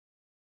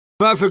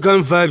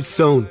African vibe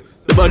sound,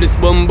 the baddest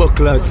bumbo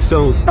clad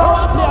sound.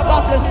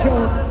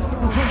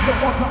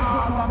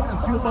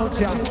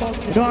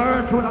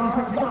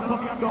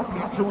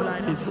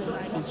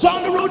 So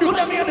on the road, you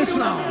let me hear this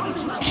now.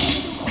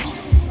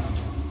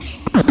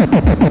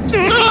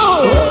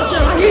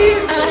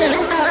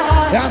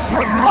 That's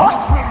right.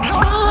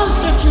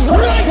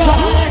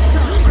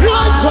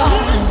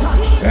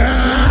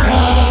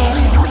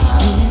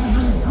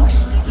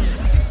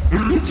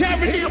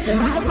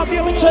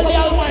 Tell the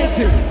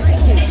Almighty.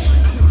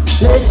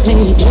 Bless me,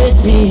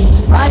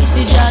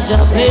 mighty Jaja,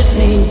 bless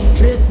me,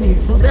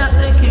 so that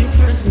they can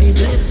curse me,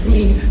 bless me,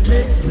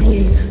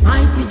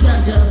 mighty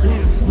Jaja,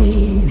 bless me,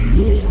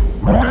 yeah.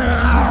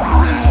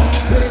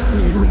 Bless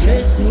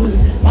me,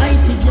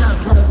 mighty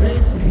Jaja,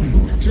 bless me,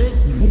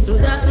 so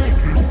that they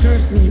can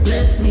curse me,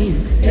 bless me,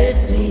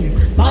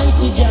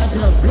 mighty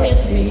Jaja,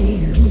 bless me.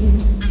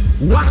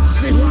 Watch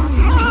this.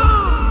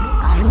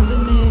 I'm in the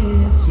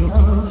midst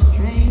of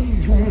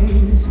strange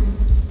ways,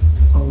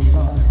 oh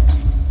Lord.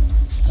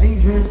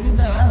 Strangers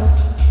without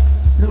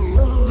the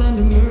love and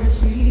the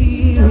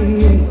mercy.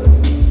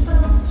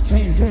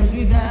 Strangers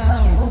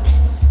without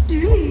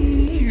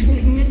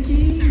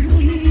dignity.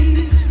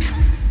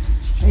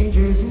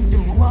 Strangers who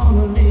don't want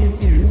to live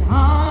in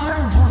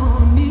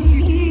harmony.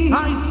 I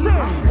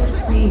say,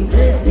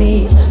 bless me,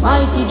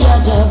 mighty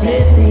Jaja,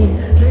 bless me,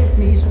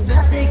 so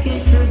that they can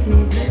curse me,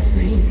 bless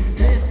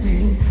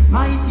me,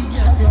 mighty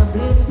Jaja,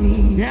 bless me.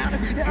 yeah, the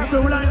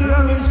devil like the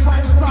earth is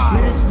 5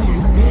 stars.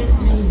 Bless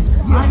me,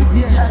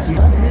 mighty Jaja,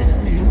 bless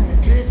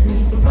me,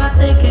 so that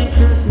they can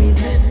curse me,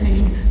 bless me,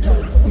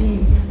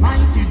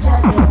 mighty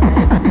Jaja,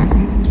 bless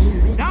me.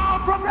 Now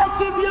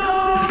progressive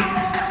youth.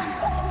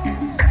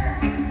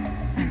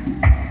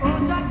 Oh,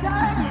 Jaja,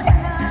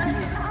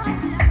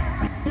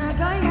 they're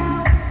going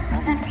out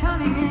and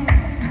coming in.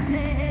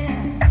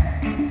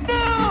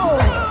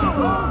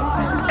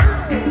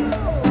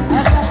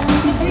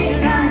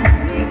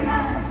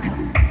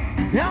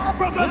 Now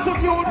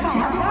progressive youth.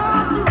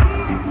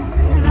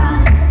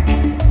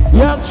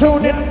 You're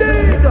tuned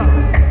indeed.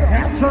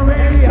 That's a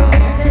radio.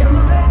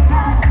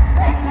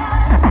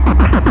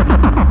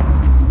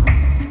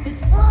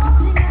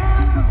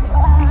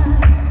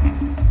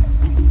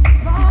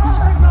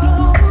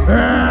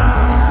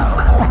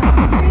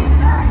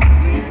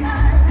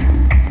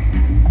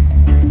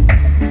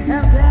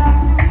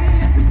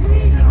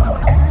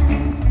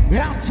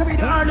 Yeah, to be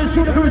the earliest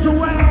universe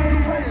away.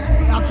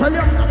 I'll tell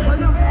you.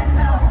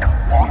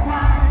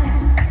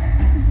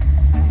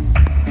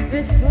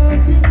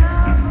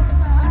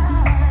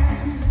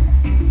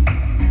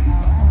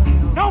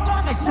 No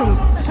God next to it.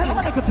 Tell him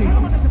what I could do.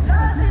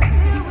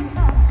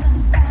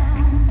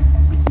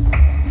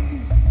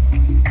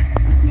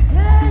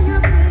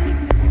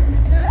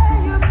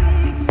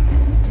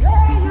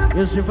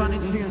 Yes, you're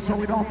running here, so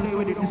we don't play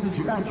with it. This is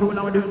natural,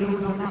 now we're doing the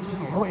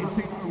international way.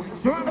 See,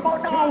 around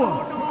about now.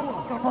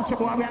 Don't know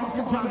about we have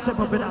to try to step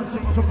up and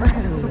sing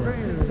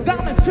soprano.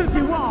 Government should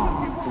be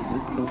wrong.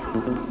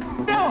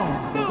 No.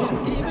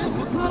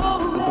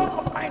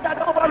 Find that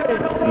over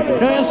it.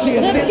 No, you see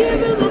it.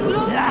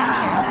 Yeah.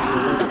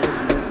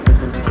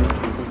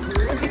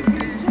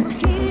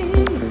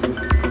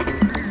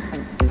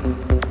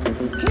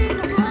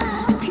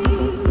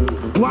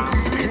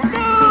 Watch me now.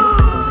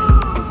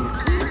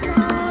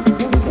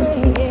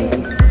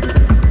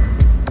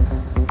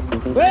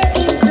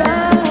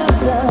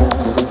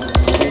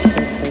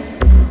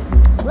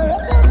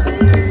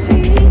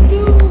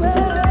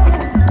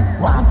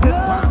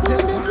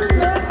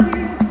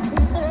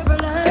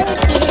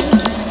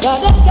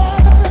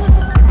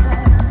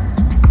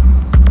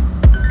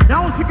 Now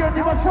once again,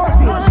 give us 40.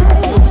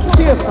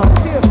 Safe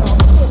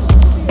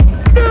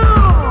now.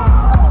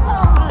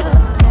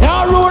 Now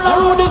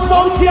rule this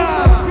boat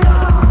here.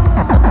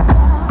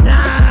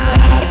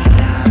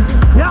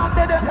 Now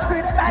they don't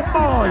scream that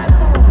boy.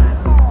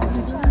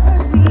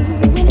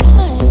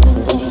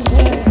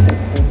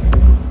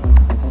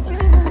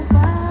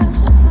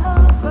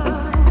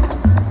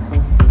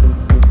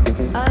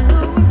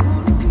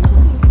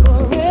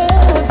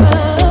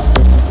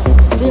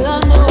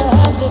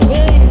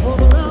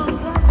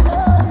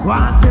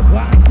 Watch it.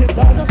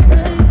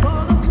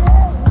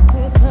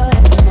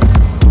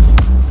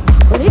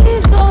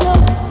 He's gonna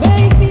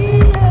make me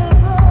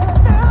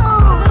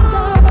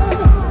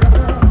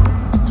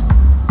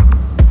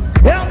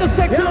Yeah, the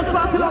sexy looks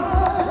battle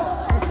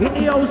in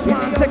the house,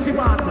 man, sexy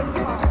man.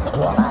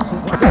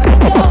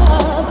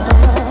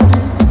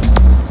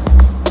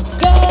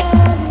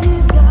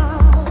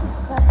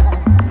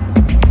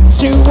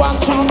 She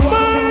wants some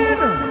man.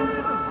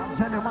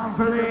 Send him on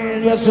for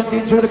real. Yes,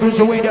 indeed, to the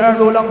crucial way, the earth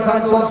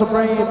alongside Soul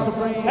Supreme.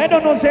 I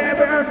don't know, say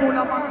every earth will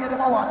have money in the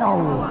hour now.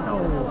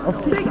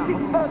 Official.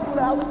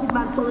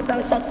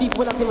 Shot people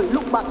when I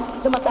look back,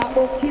 them attack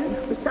about kill.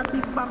 We shot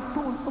people from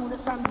soon, the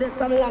sun dead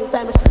from a long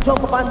time.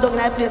 Jump up and down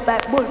and I play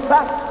like bull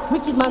back.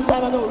 Wicked man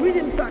time I know,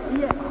 rhythm track,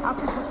 yeah. I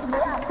put it in the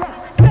ass,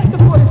 yeah. Right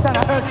before the sun I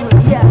hurt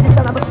me, yeah. This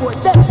time before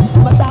death.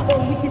 Them attack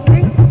about wicked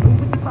thing,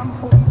 wicked from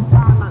foot,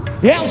 man.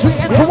 Yes, we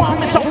enter one,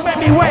 Mr.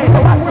 Baby Way.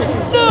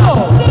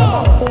 No!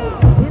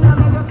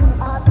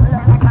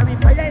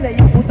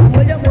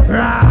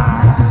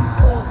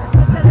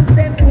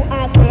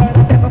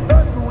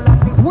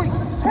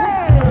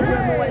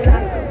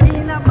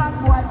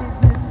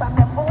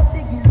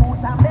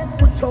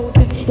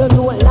 You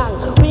know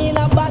long. We in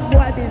a bad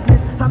boy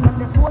business. I'm in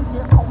the phone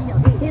here, how we are.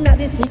 In the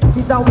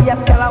 60s and we are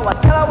Kalawa.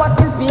 Kalawa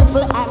kill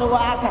people and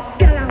walk.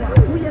 Kalawa,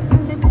 we are in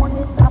the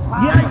money stop.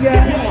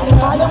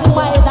 Yeah. I am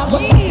my that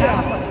was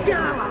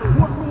Kalawa,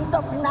 put me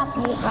up in a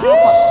two half.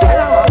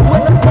 Kalawa,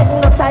 when I'm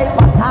taking no type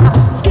of talk.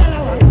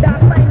 Kalawa, that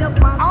kind of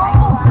man.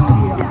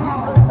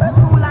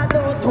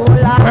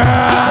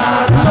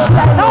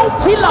 No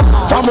killer.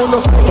 Someone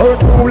else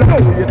hurt you.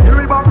 You tell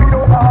me about me, no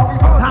how we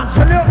go.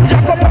 Absolutely.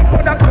 Jack up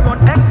for that one.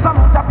 X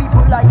amount of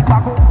people like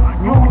Bago.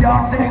 New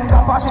York City,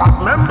 Kabasha.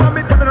 Remember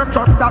me telling the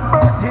church that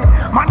birthday.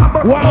 Man, I'm a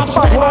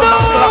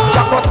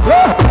Jack up.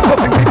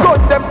 Nothing we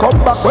got them come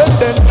back well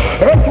then.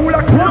 Hurt you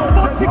like one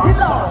more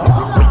killer.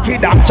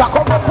 Wicked and Jack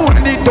up pull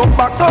the dog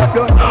back to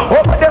them.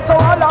 Over there so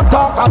all I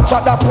talk and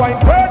chat that wine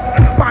bread.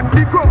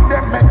 Panty ground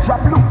them make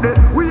shop look there.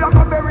 We are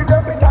gonna bury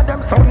them in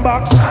them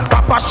soundbox.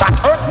 Papa shot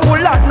earth full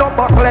and no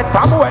bus let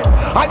some wet.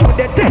 I know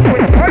they take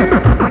with her.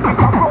 And if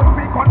I run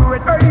we can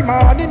red early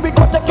morning. We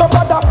go take your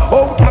brother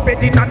out of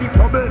it in the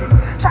trouble.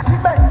 Shot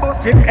him bang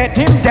bust him head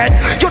him dead.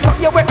 You know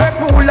you where earth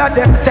full and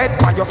them said.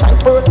 By your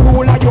side earth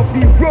full and you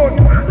feel run.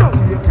 Now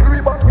you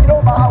carry but we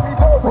know how we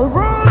go. We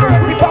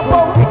run. We pop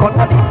out. We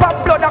got the pop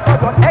blood and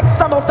got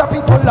X amount of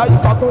people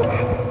like Paco.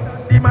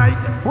 The mic.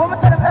 What me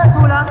tell them earth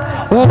full and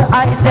when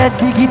I said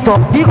dig it up,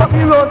 big up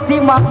the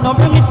roasty man, no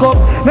bring it up.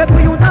 Make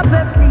we use a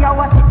flex, me a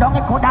wash it down,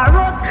 it coulda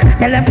run.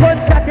 Tell them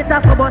gunshot it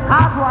up about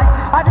halfway.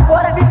 And the boy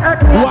them is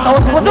hurt me,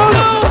 house for no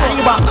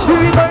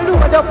we gon'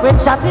 load up when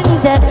shot in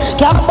dead.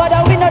 Can't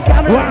bother we not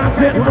come round.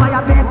 Why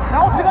a bed?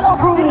 Now take a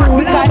look room.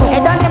 We can't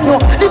head on them no.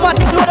 The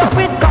matic load up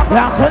with cup.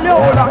 Now tell you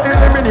all that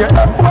eliminate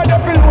them boy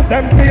them feel lose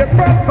them face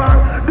from far.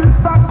 This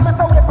time mess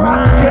away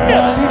from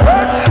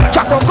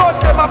Jack up gun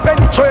them a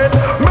penetrate.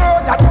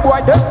 Murder the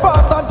boy them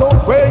pass and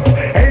don't wait.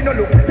 Hey no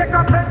look, take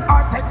a pen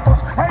or take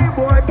push. Hey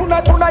boy,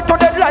 tonight you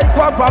dead like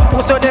one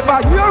push you never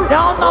hear.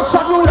 Now not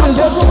some rules,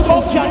 the room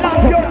of your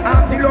life, your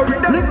artillery.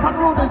 Link and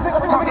rules, big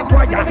up the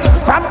boy.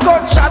 From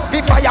gunshot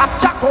be fire,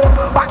 Jack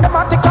up. Back them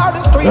at the car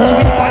the streets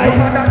with fire.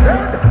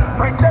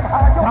 Bring them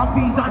high, you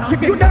peas and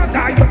chicken. You don't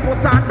die, you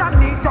push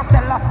underneath your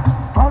cellar.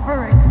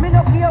 Cover it, me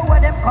no care where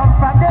them come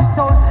from, them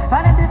soul.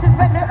 And them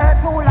disrespect the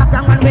earth, who lock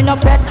down and we no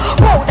bet.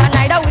 Powder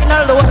neither we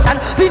no lotion.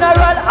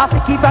 Funeral have to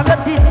keep them the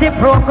system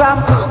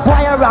program.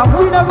 Wire around,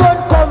 we no run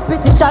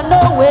competition,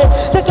 no way.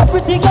 Take a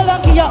pretty girl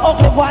and give you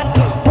ugly one.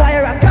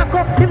 Wire around, jack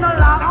up, him no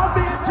laugh. Now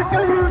be a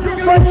chicken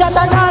music. Gunshot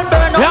and all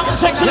burn up. Young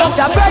sexy love,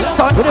 bright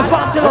sun. with the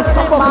fancy love,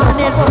 some of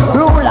morning,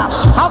 ruler.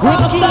 Have a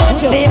killing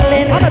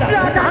feeling.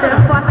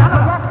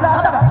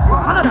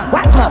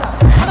 Watch out.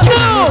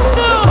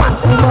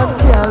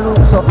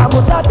 So I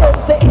was out there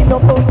saying no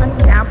boss and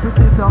can't put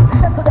it on.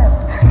 To them.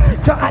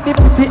 So I did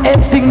put the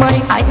head sting my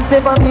eyes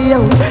ever me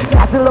out.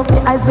 Dazzle up my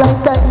eyes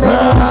like that man.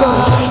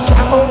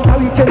 Oh, I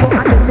reach you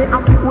and then me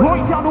and people.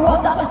 Boys on the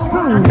wall that is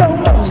true.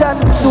 Don't touch and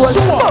soul.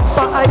 Pop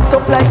my eyes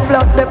up like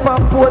flat pepper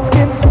and port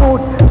skin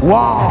smooth.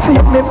 Wow.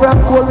 Save me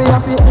from Korea.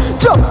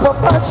 Jump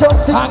up and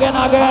jump it.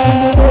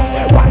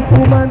 Again. One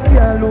woman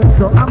can't look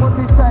so I must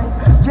decide.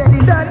 Jenny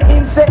done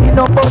him say he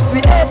no boss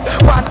we head.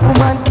 One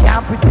woman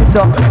can't put this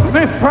up.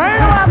 My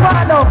friend. I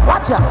wanna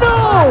watch ya.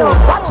 No.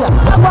 Watch ya.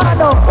 I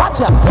wanna watch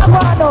ya. I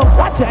wanna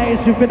watch ya. Hey,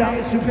 super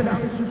down.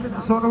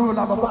 So the rule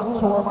of a back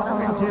tour, man,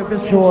 I'm here for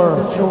sure.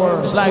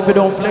 It's like we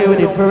don't play with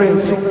it for real.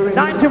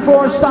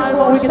 94 style,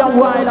 when we get on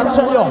wild, I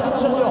tell you.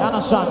 You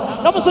understand?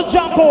 Now, Mr.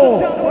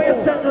 Jumbo. We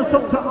send this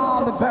up to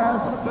all the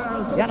girls.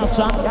 You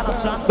understand?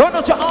 Don't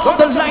know to all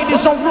the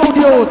ladies on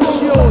rodeo.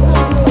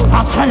 I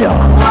tell you.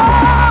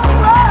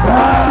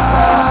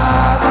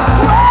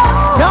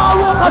 Now,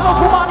 look at the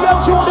woman, you're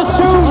to the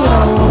studio.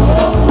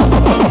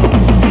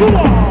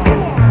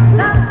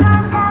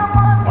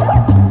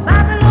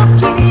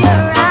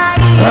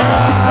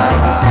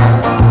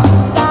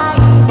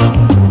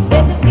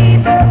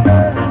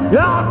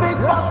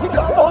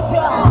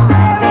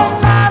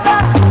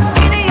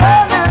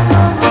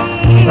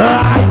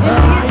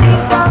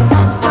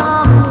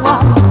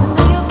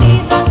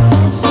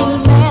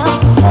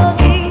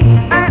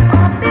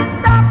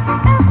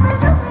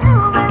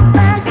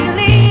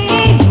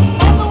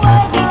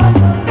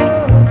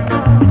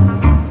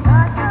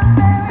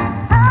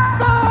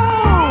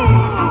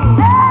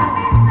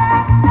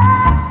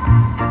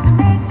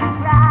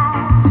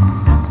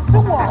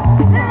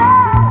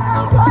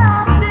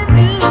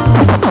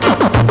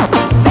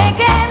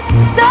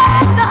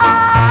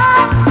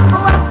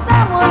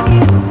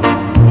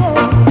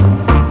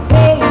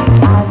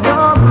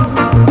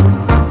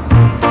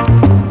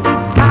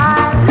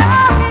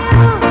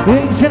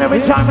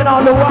 Every time and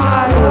all the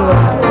while.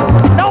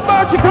 No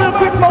mercy, cool,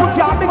 quick mode,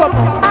 y'all, big up. I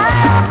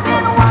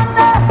often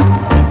wonder,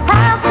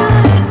 how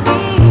could it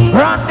be?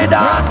 Run it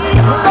down.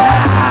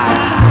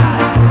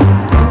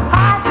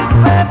 Heart's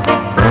perfect.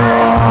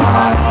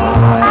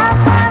 I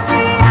find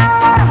the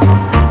hour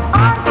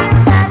until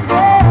that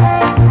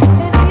day.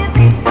 And do you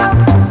think of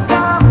the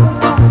someone?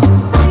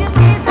 Do you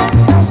feel the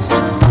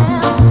special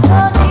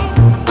melody?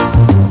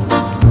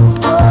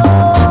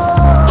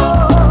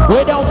 We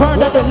don't burn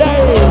the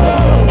delay.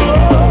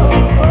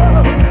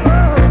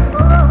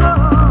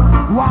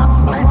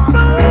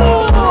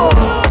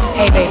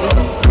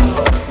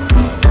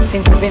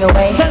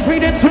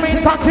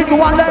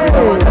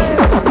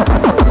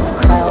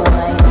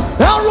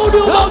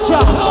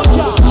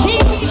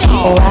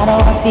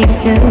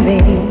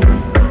 moving,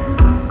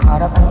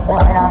 caught up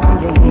inside our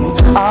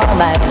dream. All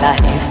my life,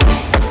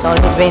 it's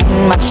always been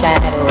my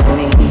shadow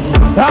with me.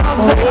 But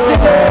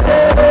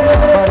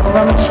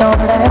over my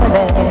shoulder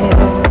there's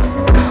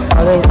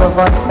always a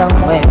voice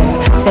somewhere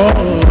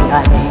saying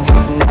I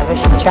never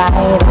should try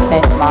to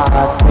set my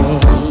heart free.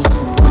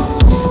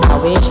 I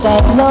wish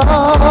that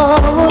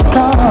love would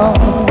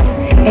come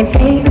and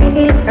take me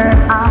in her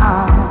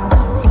arms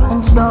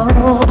and show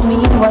me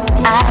what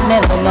I've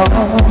never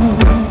known.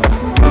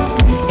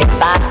 If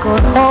I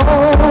could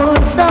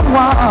hold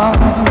someone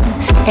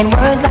and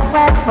words like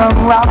right from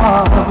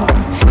wrong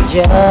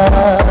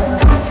just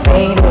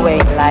fade away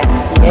like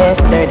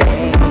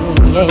yesterday.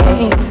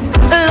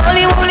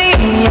 Lolly won't leave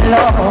me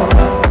alone.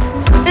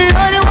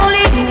 Lolly won't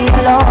leave me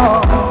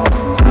alone.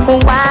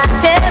 Why?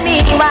 Tell me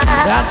why.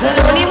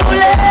 Lolly won't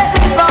let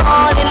me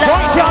fall in love.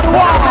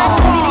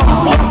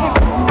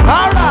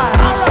 Alright.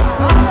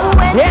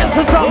 Yes,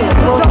 it's all.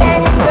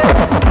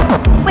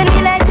 When we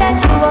like that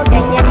you will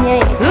get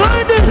When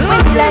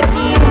we like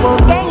you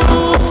will get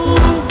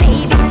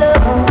baby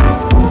love.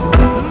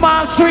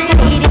 My sweet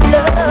baby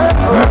love.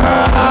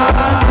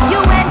 You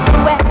went to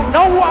where?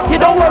 No walking,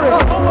 don't worry.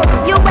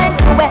 You went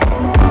to where?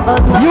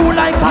 You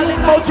like calling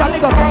about your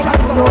nigga.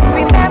 You don't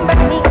remember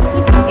me.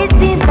 It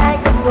seems like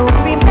you don't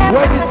remember.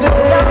 What is it?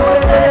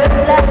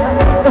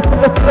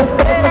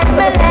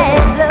 My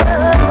last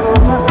love.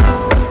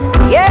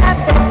 You're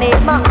upset,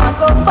 made my heart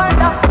go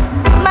further.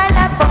 My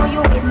love for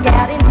you is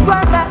getting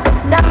stronger.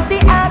 Some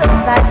say out of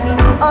sight, me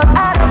or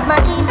out of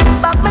mind.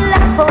 But my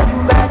love for you,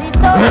 but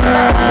it's all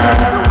right.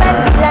 So when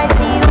we like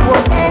you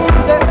again,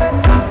 girl.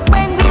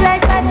 When we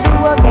like that you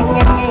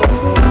again.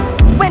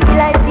 When we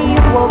like you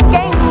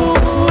again,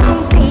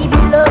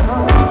 baby love.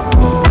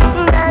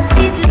 My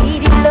sweet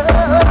lady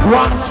love.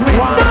 One sweet.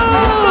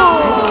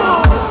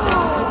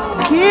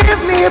 Give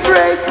me a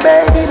break,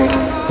 baby.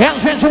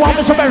 Hands into one,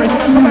 Mr. Barris.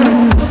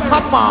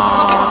 Come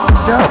on.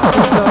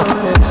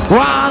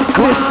 One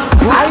sweet.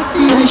 I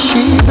feel a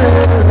shiver.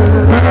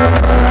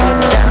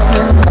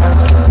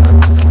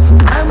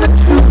 I'm a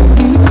true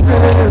believer.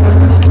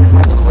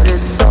 I know what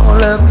it's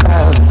all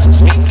about.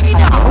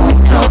 I know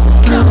it's not the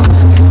flu.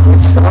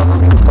 It's all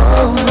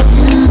because of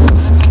you.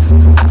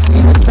 I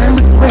feel it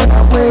everywhere I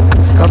wake.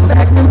 Come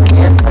back and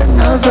get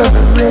another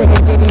rain.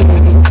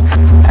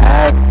 I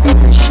feel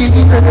a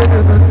shiver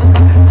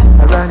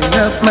running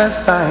up my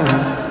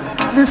spine.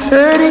 This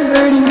hurting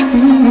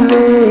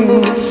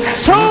feeling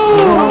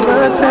all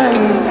the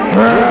time.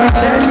 Every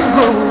time you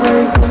go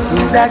away,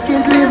 seems I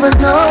can't live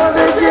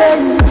another day.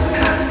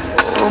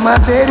 Oh, my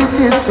bed is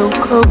just so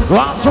cold.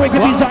 Once we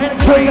get these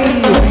entries,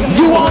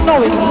 you all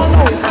know it.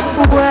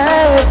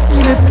 Why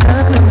in a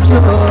time of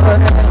joy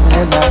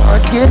and my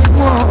heart gets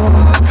warm,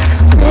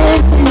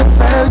 thinking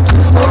about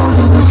you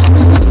holding the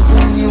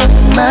squeezing you in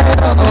my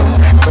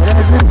arms. But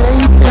as the day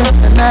turns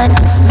to night,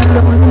 the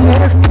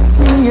loneliness keeps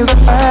me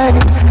apart.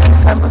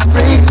 I'm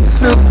afraid to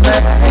close my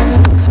eyes,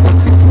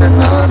 cause it's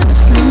another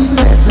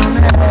sleepless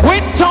night.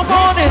 Winter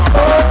morning.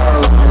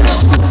 Oh,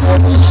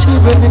 the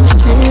shiver,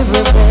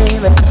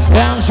 baby.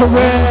 Dance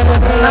away.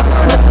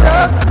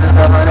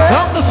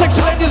 Long the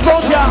sexy ladies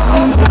road here.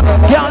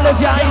 Can't live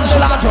your inch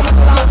larger.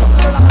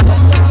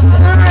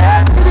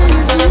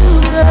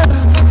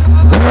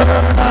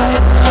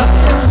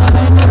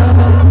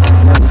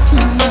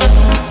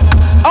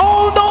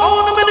 Hold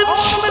on a minute.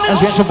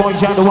 Let's get your boys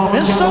down to one,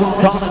 Mr.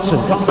 Donaldson.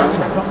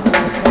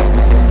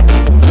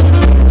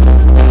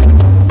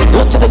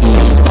 Look to the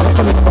east.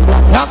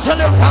 Now tell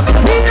you,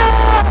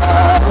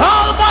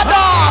 all God.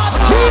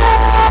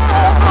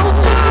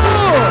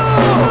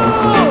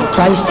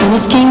 Christ in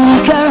his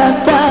kingly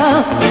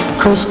character,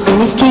 Christ in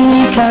his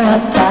kingly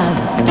character,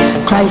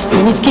 Christ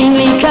in his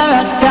kingly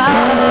character,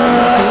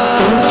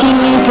 Christ in his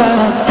kingly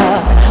character.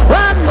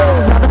 One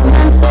more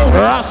man say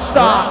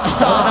Rasta.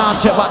 Now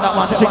check what that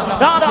one sing.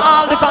 Now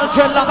all the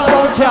cultural locks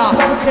out here.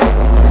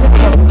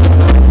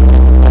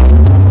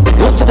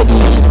 Look to the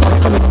east.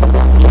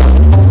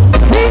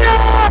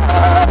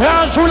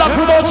 Here's Rula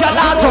Kudocha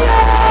Lato.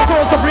 Go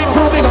Supreme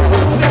Proving.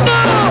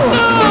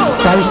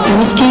 Christ in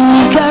his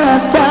kingly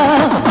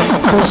character,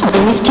 Christ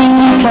in his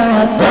kingly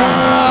character,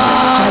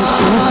 Christ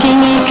in his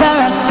kingly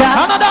character.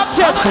 None of that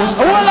shit.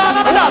 Hold on,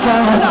 none of that.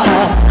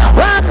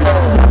 One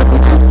more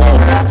man say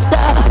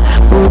Rasta,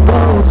 who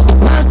goes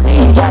must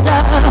be Jaja.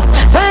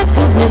 Thank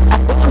goodness I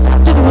don't have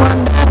to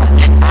wonder.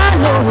 I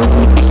know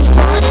he's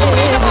funny.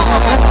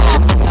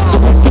 Christ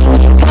in his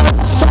kingly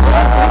character,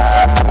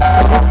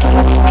 his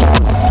kingly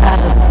character,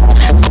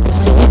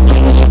 Christ in his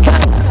kingly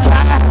character,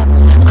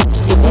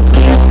 Christ in his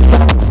kingly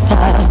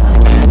character.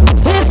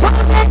 His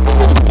promise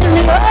is in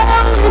the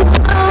early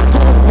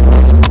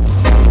mountains.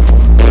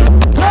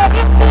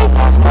 Glorious things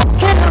are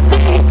spoken of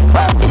thee,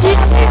 but the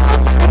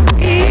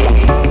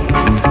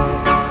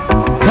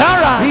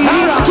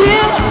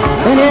still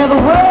in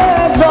every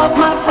words of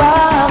my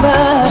Father.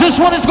 This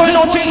one is going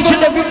on to each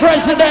and every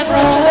president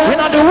in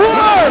the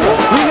world.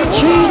 We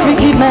treat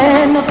wicked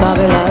men of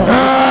Babylon.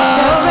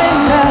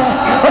 Surrender,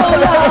 oh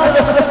Lord,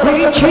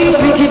 we treat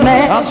wicked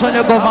man. I'll tell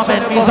you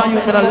government, means that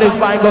you're gonna live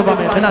by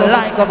government, and I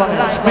like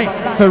government. Me,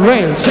 for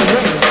real.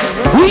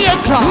 We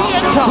enter.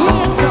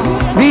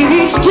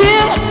 Be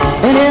still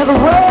and hear the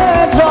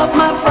words of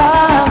my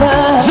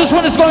Father. This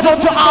one is going on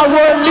to our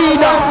world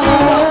leader.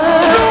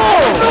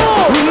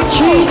 We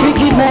treat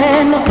wicked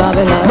men of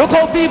Babylon. Look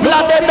how people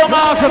are dead in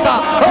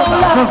Africa.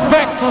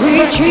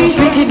 We treat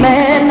wicked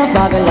men of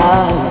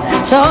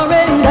Babylon.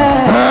 Surrender.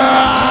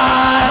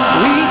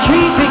 We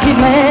treat wicked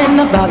men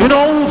of Babylon. You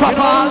know,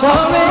 Papa.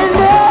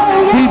 Surrender.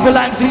 People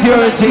like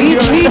security. We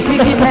treat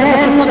wicked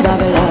men of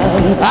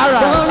Babylon.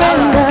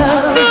 Surrender.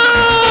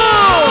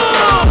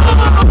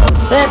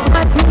 Set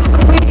my people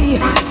free.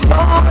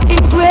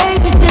 In great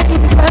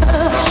danger.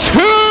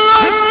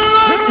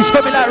 It's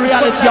coming like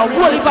reality. A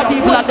whole heap of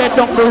people are dead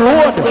down the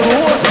road.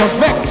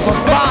 Vex,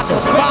 bad.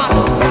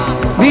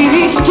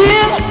 Be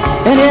still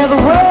and hear the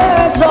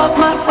words of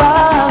my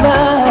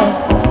Father.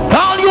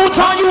 All you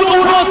tell you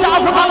who knows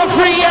Africa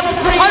free and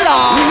free.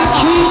 Allah. We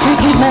treat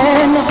wicked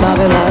men of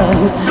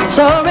Babylon.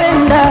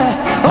 Surrender.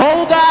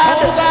 Oh God.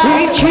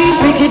 We treat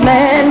wicked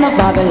men of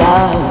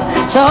Babylon.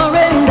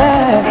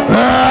 Surrender.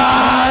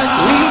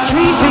 We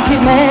treat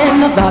wicked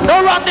men of Babylon.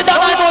 Don't run it down,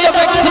 I know you're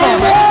vexing.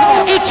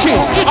 Itchy,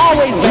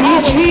 always.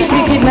 We treat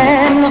wicked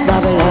men of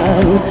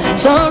Babylon.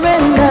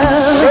 Surrender.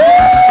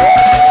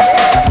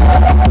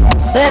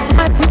 Set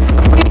my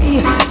people free.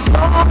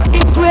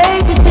 In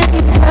great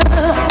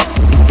danger.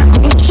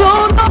 Show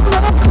no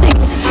mercy,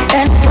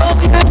 and so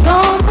we're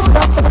gonna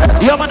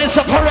suffer. Your man is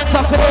a current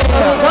affair.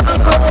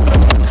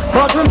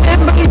 But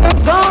remember, you're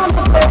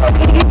gonna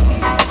pay.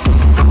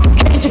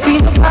 Can't you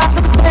feel the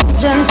Father's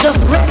vengeance just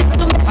ready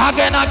to make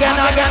Again.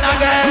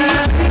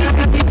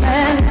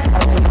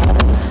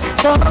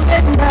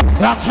 surrender.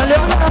 That's a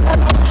little.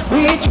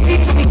 We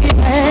treat wicked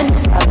men.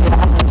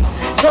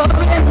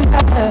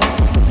 Surrender.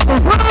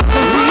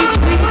 We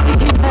treat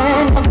wicked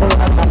men.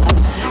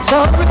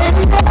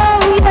 Surrender.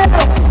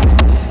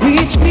 We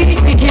treat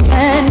wicked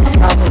men.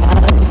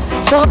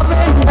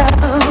 Surrender.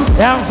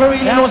 Yeah, for real,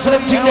 you know, so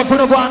them think they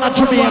couldn't go on to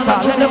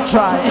Jamaica. Let them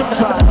try.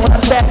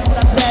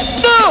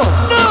 No.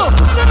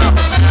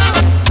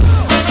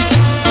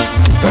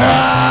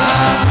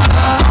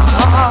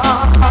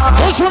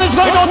 This one is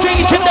going on to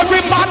each and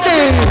every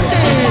Monday.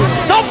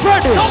 Don't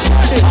fret it.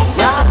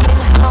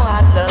 Darling, how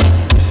I love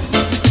you.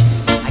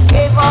 I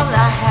gave all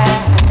I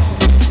had.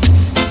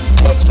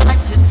 They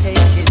tried to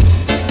take it,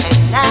 and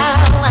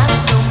now I'm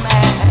so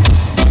mad.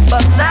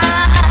 But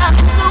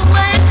that's the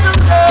way to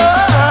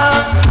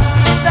love.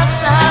 That's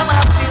how I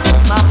feel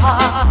in my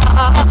heart.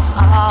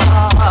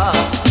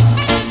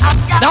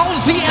 Now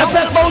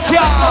ZFS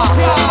Moja.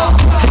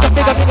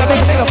 Big up.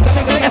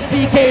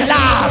 FBK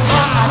Live.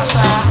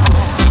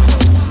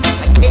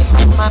 I gave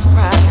up my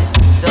pride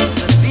just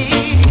to be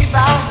by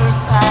her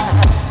side.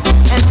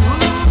 And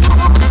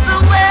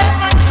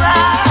whosoever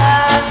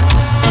tried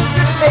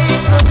to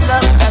take the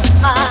love that's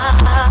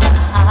mine,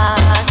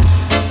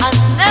 I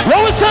never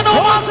What was that on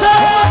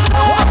myself?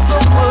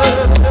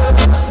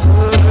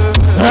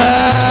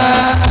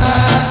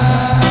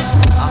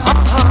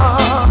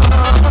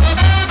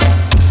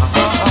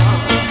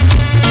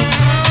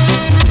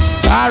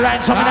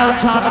 Alright, so now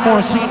time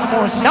more scene.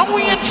 Now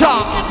we in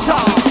charge.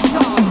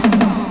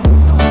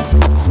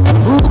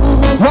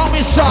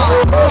 Robbie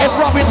Shaw and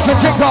Robinson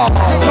Jacob.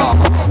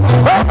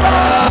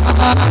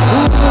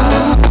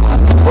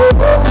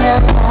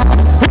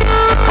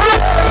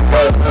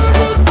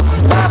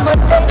 Mama,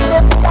 take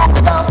this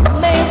shot off of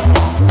me.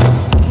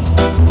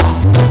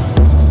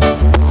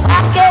 I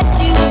can't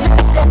use it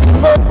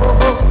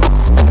anymore.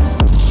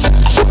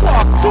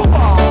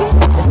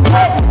 It's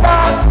getting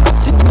dark,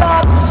 too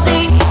dark to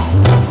see.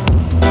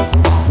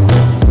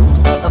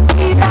 The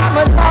feet I'm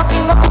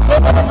knocking on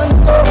heaven's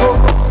door.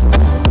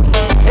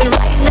 And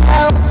right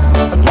now,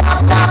 I'm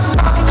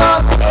knocking on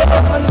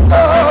heaven's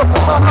door.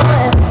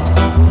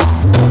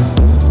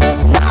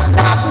 Knocking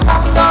on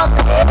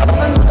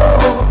heaven's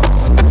door.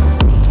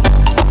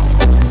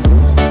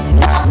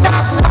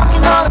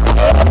 Knocking on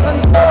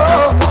heaven's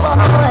door.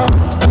 Knocking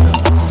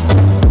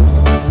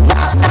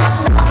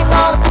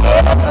on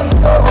heaven's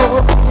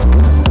door.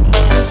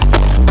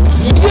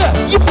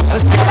 I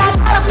said I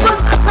gotta put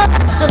my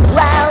guns to the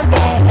ground,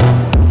 yeah.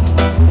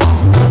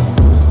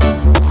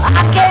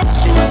 I can't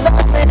shoot them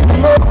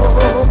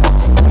anymore.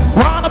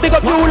 Wanna big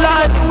up you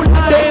like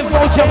Dave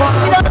Moja.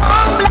 The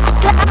long black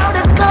cloud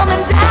is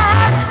coming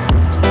down.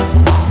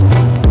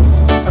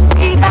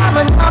 I'm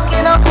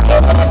knocking on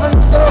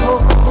heaven's door.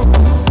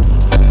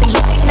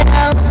 Right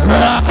now,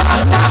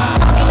 I'm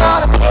knocking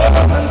on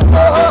heaven's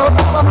door.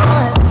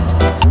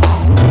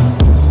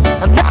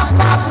 I'm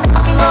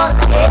knocking on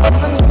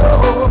heaven's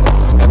door.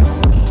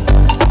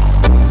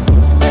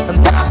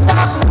 I'm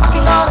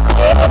knocking on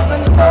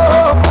heaven's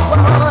door.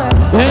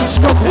 Let's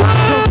go.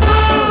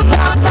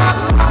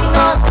 Knocking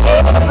on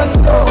heaven's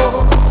door.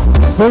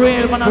 For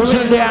real, man,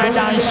 until they are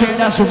dying, say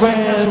that's a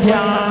real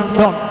piano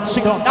done.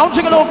 Sing on. Now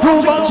take a little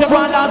groove on to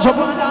one dance up.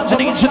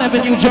 And each and every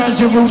New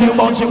Jersey, Rudy,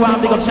 about to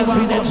one big up since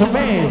we did some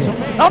rain.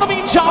 Now the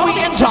meantime, we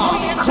enter.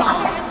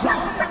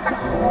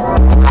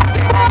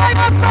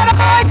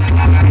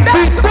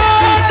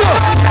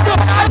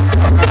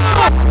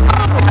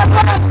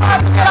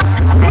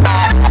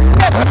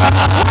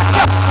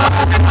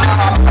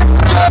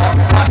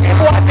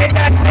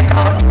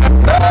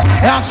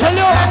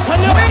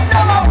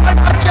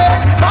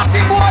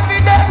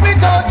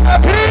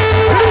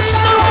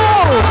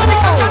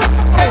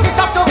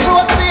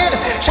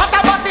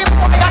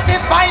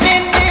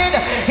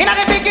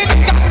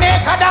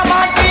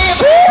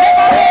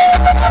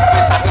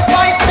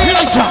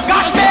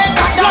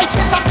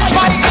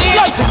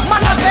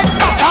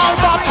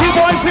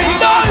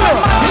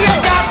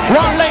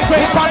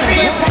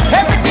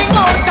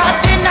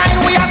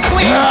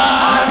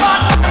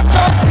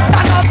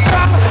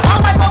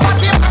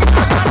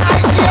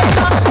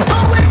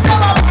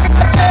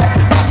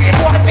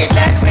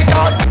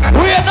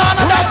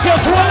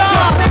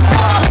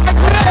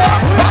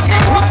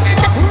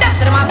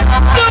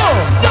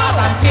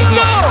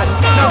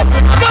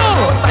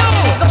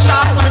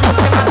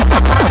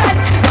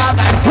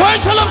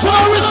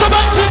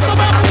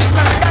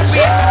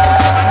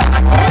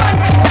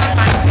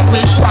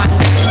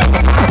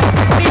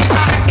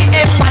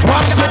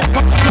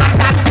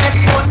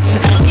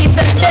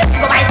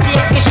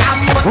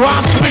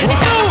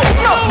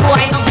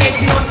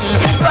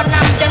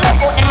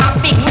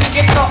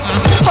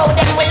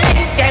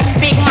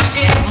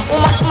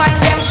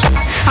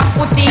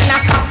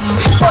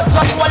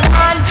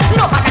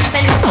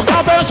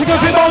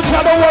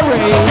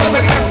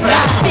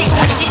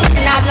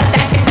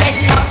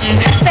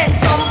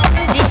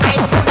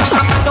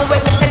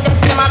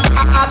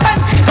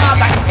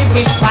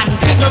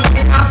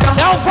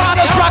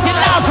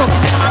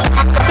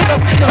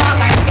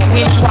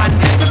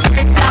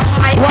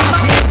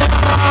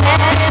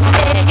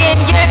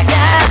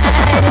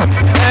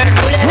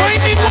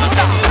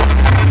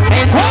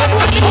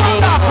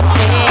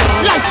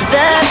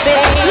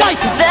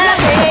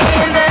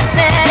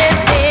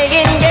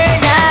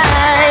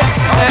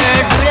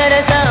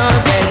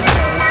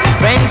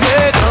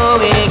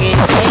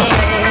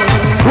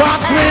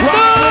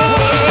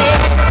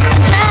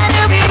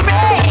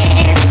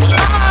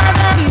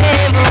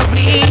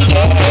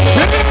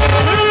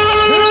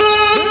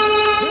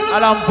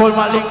 Pull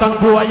my link and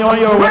go on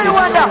your way.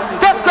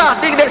 Just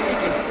start, dig this.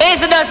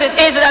 Easy does it,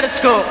 easy does it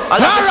school.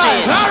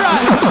 Alright.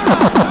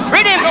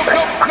 Rhythm.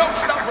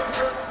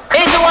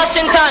 Easy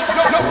Washington.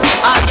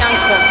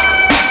 Youngster.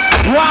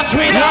 Watch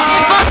me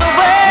now.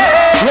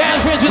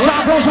 Yes, Richard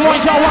Santos, you want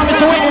me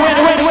to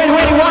win,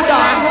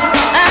 wonder.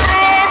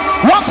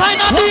 What kind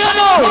of do you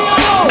know?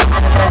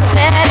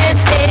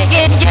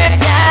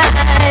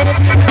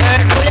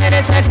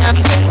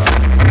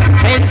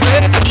 Friends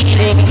were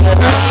feeling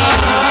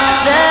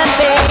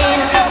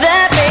the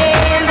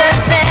pain, the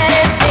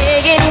saddest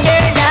day in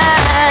your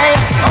life.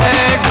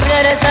 Heard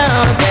that a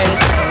song and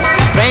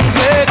friends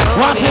were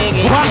going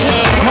Watch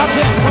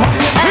it.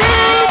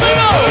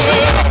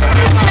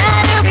 Try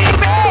to be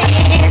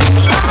brave,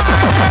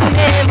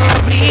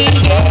 memory,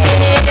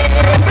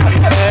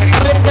 Heard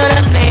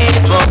gonna play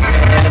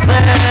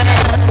forever.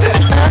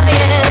 Oh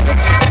yeah,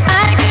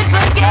 I could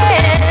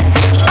forget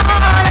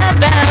all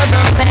about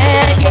the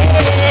bad,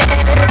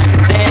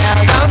 Then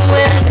I'll come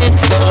when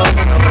it's so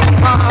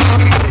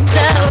long.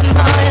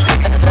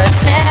 The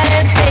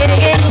saddest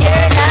day in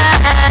your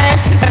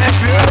life. Her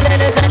blue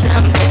letters are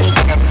something.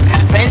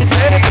 Friends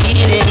were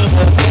feeling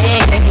the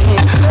pain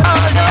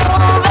all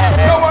over.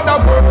 No other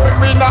word,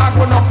 we not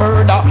go no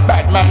further.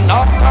 Bad man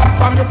not talk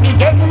from the feet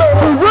get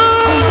murdered.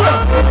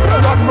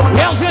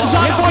 Yes, Richard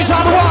Santos, boys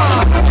on the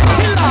wall.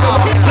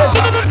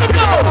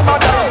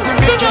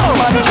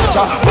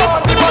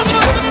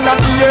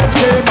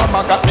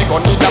 Mama got me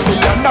gun in a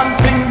million and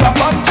finger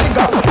and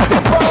trigger.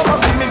 Mama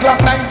see me Glock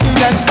 19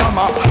 and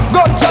stammer.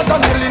 Gunshot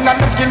and killing and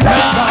kill them.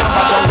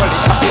 But jungle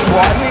is happy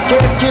boy, we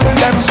can't kill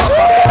them.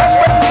 And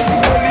when we see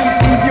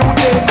police, if you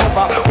take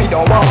over, we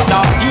don't want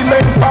no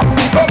argument from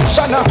the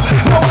commissioner.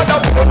 No other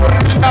word,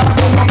 we not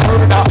go no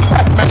further.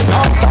 Bad men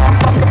not talk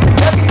from the feet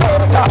get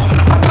murder.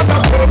 Another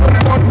word,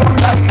 one run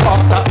like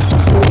water.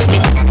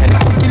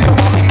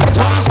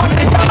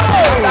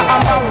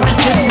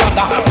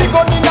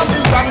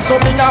 So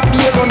me not be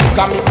alone,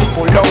 got me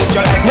people out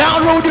your life. Now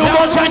Rudy, you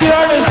go try the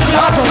early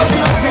Seattle.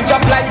 You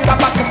jump like a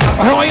back of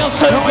Royal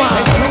Silver.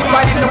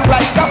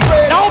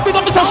 Now big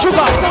up Mr.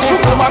 Sugar.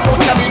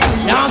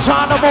 Now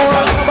try the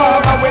board.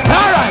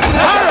 Alright.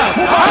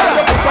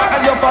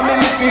 And your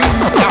family feel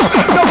no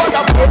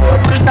other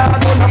word, we not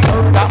gonna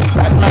murder.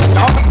 Bad man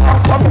now,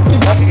 from me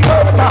not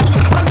murder.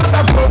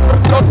 Another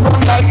word, just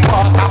run like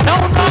water. No,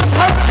 not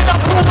hurry the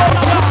food.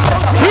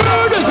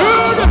 Hear this.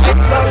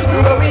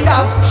 We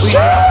have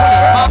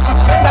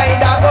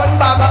neither gun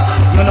bag.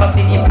 You know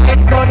see this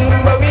head gun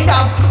where we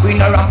have. We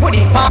no run put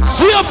it back.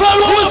 See a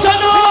fellow who say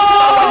no.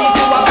 When you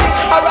do a bit,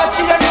 or a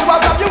chill and you a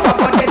grab, you a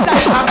gun dead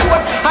like a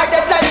goat, or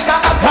dead like a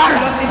apple. You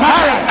know see this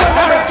head gun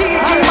where a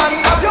TG man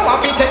have. You a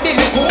bit of the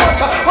little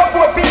water, what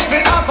poor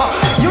people have.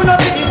 You know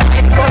see this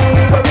head gun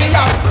where we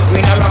have. We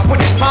no run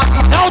put it back.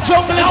 Now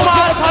jungle is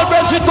wild, call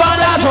Bridget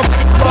Guanato.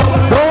 Don't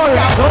worry.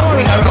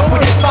 We no run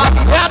put it back.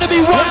 We have to be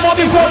one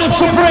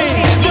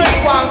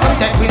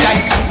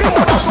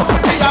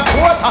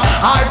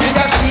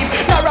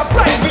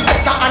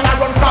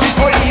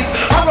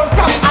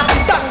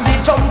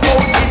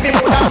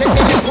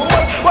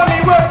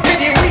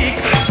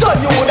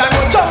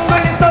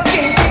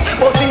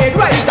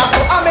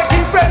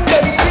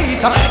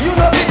You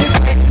know see this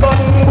big gun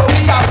where we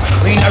have.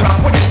 We no rock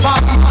with the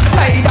farm,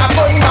 neither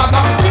gun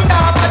maga. We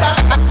nah bother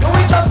shot, so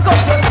we just cut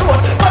your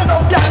throat. Burn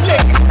up your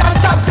neck and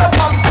tap your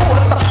pump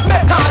post.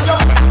 Make all your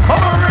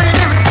read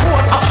the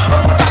report.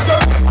 How much of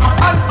your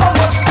and how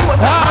much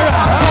quota.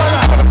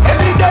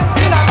 Evidence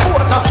in a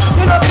quota.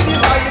 You know see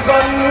this big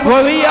gun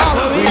where we have.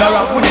 We no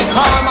rock with the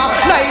farm,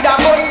 neither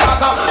gun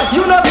maga.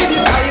 You know see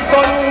this big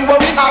gun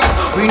where we have.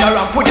 We no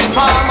rock with the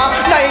farm,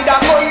 neither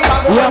gun maga.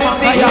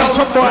 Yeah,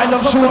 some boy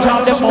love shoot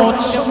out them out.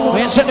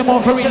 We ain't send them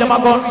out for real, them a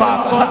gun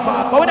back.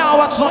 But we now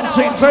watch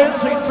something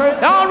first.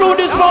 Now rule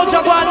this boat, you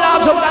go and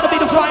laugh. So gotta be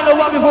the final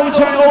one before we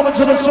turn it over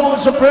to the Soul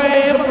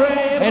Supreme.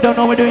 They don't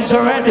know we're doing so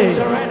already.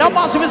 Now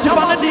massive is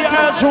on the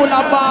earth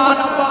ruler man.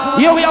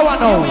 Here we are one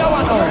now.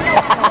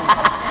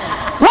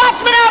 Watch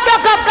me now,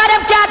 broke up, cause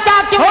them can't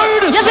talk to me.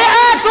 You see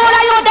earth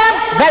ruler, you them?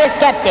 Very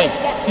skeptic.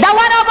 The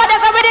one over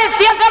there with his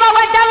face never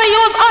went down, we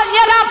use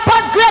onion and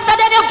pot greater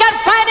than you can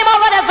find him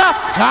over there, sir.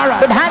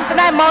 Alright. With hands in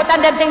their mouth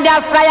and them think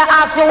they'll fly and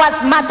ask you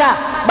what's matter.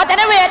 But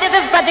anyway, this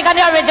is practically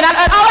the original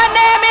earth. Our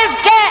name is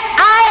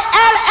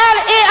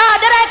K-I-L-L-E-R.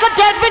 Then I could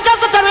take pictures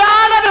to tell you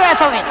all of the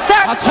rest of it. Sir,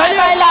 I'll tell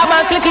you. my love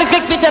man, click,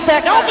 picture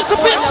take. No, Mr.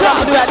 Picture.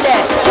 Do that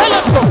there. Tell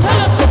him so.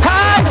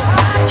 Cause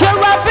you're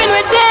rapping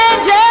with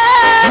danger.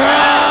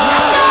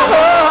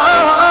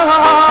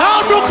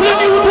 Now Brooklyn,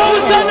 you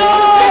close the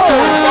door.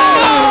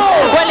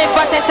 Well, if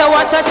I test, I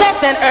want to test,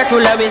 then Earth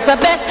Ruler is the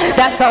best.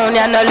 That sound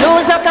you no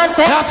lose, no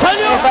contest. I'll tell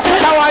you.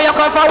 Now why you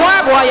come for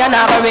war, boy, you're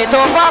not going too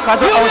far. Cause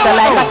we're out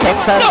like a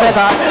Texas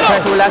river.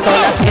 Earth Ruler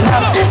sound a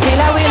killer.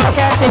 Killer, we look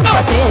at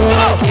sympathy.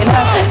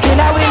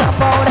 Killer, we look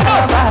for the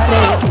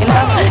body.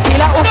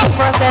 Killer, who keep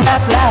first and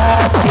that's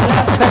last.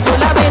 Earth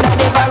Ruler, we look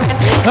different.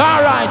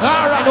 Alright.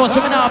 I know, so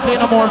we now play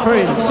no more for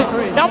real.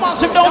 Now,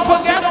 massive, don't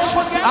forget.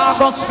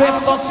 August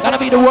 5th, gonna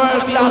be the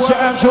world class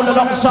Earth Ruler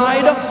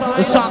alongside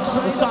the Sons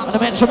and the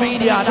Metro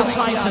Media. That's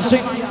nice and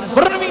sick.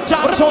 But in the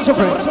meantime, Soul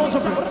Supreme.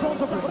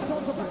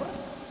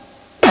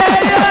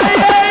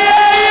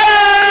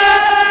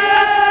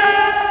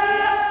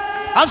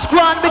 A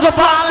squad big up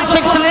all the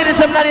sexy ladies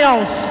in the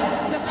house.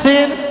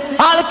 See?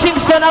 All the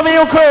Kingston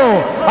Avenue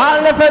crew.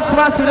 All the first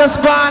massive the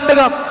squad big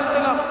up.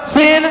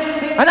 See?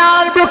 And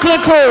all the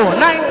Brooklyn crew.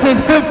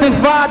 90s, 50s,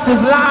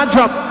 40s, large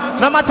up.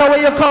 No matter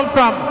where you come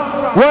from.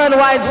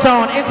 Worldwide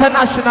sound,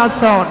 international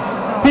sound.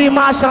 Team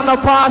Marshall no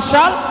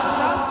partial.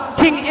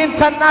 King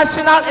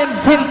International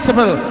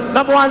Invincible.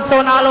 Number one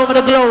sound all over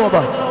the globe.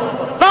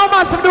 Now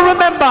massive do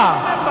remember.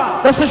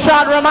 That's a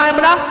short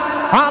reminder.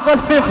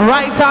 August 5th,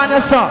 right on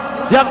your son.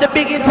 You have the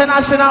big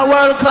international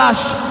world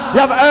clash.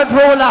 You have Earth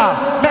Ruler,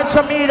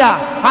 Metro Media,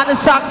 and the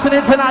Saxon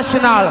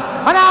International.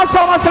 And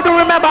also must do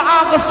remember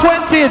August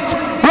 20th,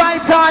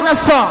 right on the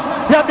sun.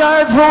 You have the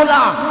Earth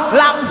Ruler,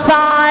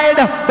 alongside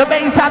the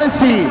Bass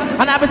Odyssey.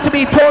 And happens to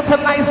be total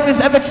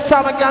niceness, every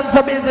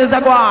extravaganza business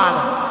are going.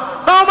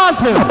 No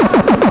Muslim.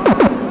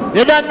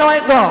 You don't know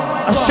it go.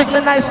 A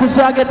strictly niceness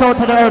I get out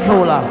of the Earth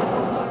Ruler.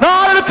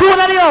 No, the crew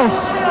and the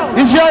house.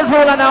 It's your Earth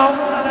Ruler now.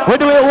 We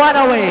do it one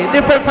way,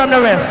 different from the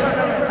rest.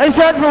 It's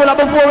Earth Ruler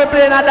before we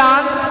play in a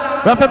dance.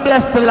 We have to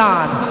bless the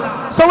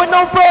land. So with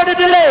no further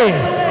delay,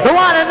 the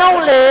one and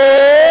only.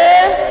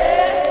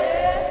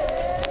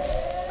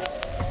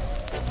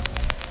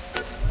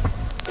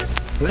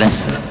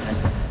 Listen.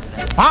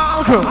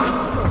 All crew.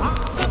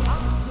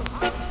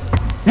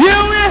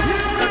 You will.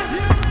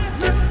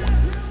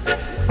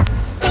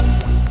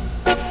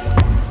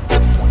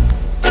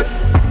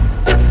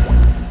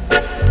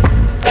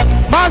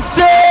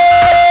 Massive.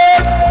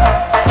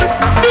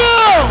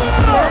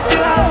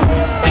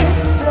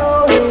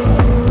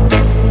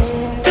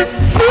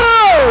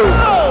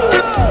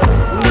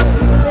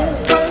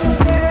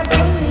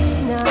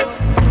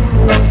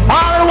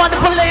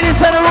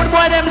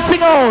 Boy, them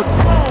sing out.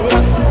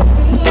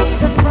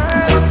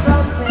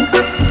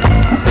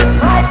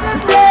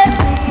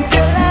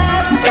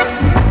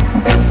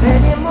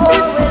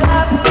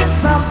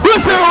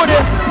 Listen, Rudy.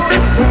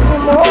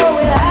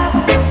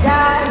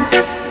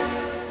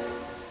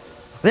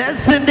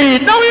 Yes,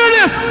 indeed. Now hear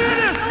this.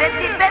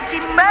 Betty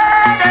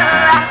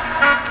murderer.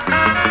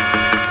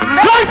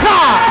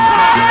 Lighter.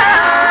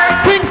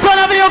 Kingston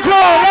Avenue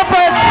Club,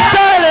 Effort,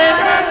 Sterling,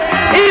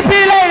 EP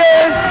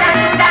ladies.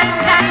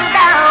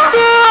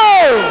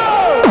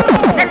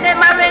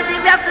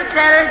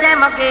 Tell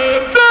them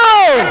again.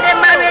 No! Tell them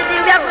already,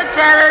 we have to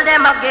tell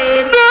them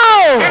again.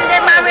 No! Tell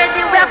them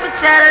already, we have to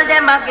tell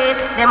them again.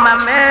 Them a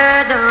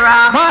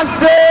murderer.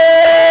 Massive!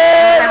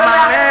 Them a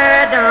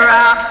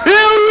murderer.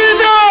 Here we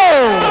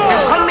go!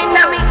 Come in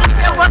and me if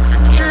you want to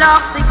kill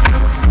off the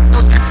youth.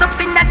 Don't dress up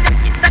in that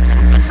jacket,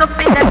 dress up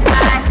in that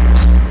tie.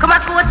 Come and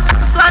go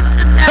to swat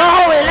to tell.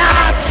 No,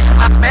 relax! Them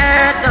a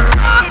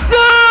murderer. So!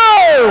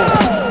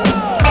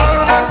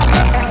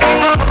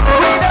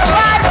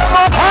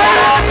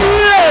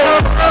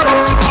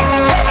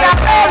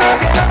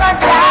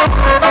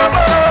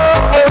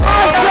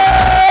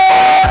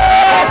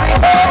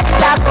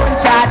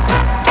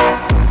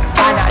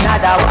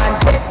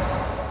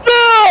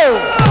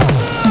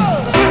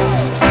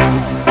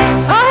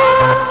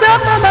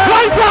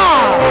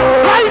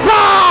 Right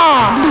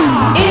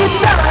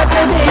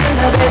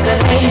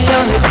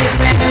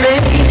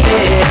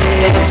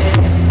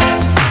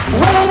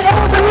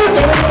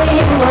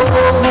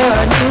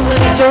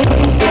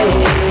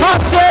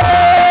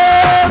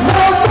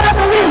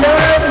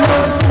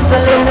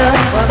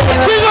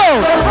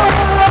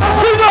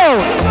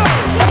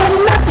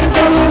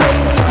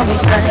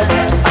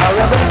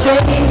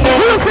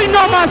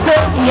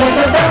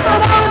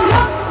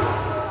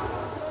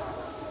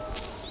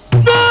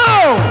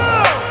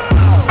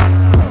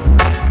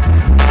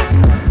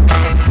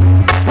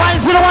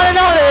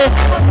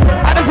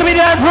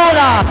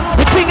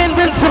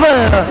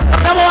Massive.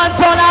 Number one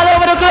sound all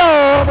over the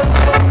globe.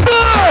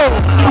 Boom!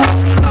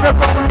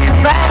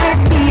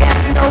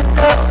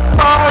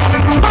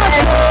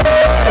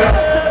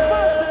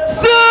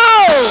 So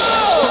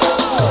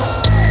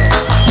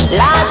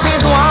Life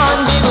is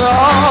one big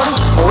road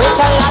with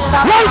a lot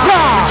of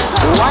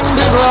one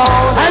big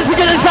road. as you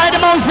get inside the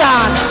motion,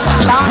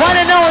 one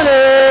and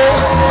only.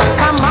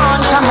 Come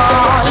on, come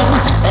on.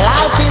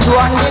 Life is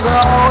one big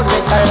road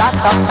with a lot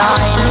of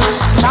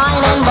sign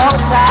on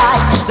both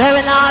sides. There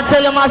we now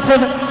tell you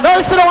massive.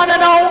 Those who don't want to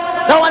know,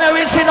 don't want to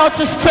reach out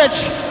to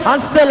stretch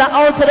and still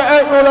out to the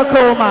earth roller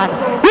cool, man.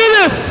 Hear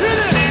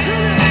this.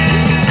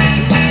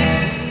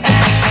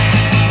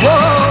 Whoa,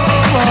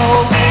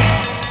 whoa,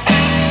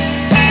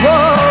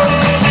 whoa.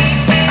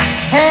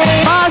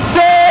 Hey,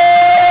 Massive.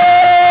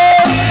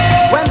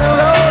 when the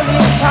road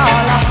is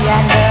tall up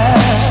yonder,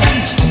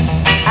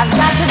 I've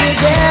got to be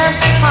there.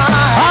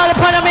 All the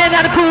Panamanian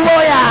and the crew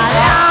royal.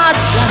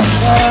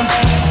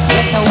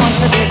 Yes, I want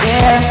to be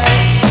there.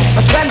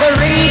 But when the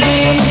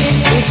reading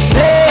is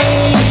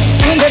playing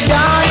in the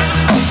dance,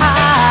 I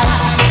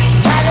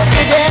gotta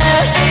be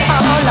there.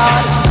 Oh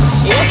Lord,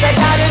 yes, I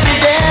gotta be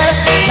there.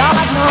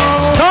 Lord, no.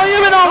 Don't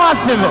you know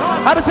massive?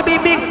 Happens to be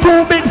big,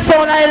 two big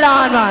sound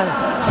island, man.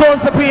 Soul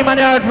Supreme and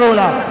the Earth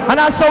Ruler. And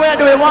that's how we're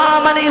doing.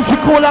 Warm and easy,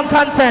 cool and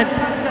content.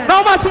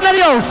 Now massive in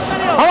the house.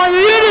 I want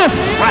you to hear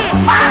this.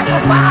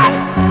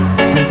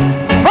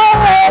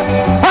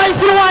 I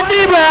see one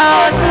deep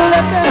round.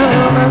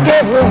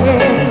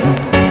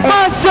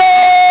 Massive.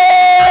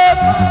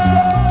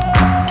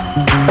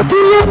 Do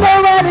you know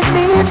what it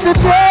means to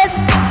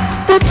test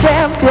the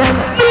champion?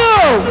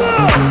 No.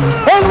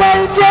 And what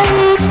it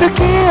takes to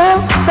kill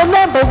the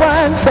number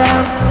one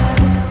sound?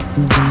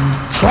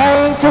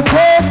 Trying to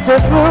test the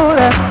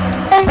ruler.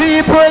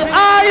 People,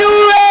 are you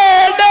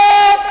ready?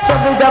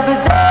 Double.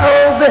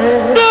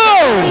 No.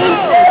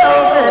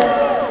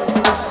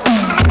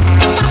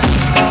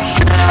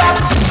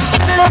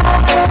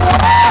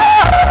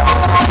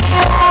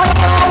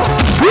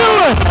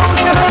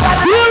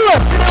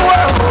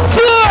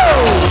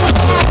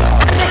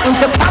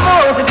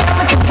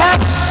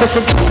 So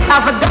she didn't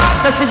have a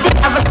daughter, she didn't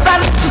have a son.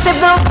 She said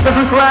no,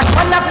 doesn't work,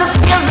 one of the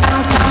skills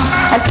don't come.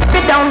 And if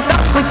it don't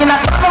come, we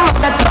cannot come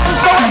up that song.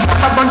 So I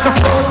have a bunch of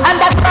fools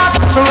and that rock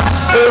to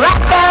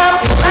rock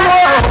them.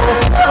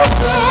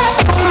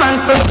 Woman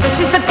said,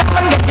 she said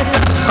come and get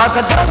yourself, cause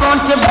I don't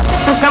want your baby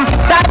to come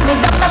tie me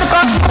down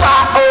because you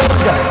are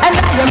old and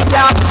I am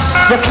young.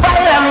 That's why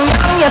I'm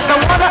young, yes I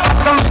wanna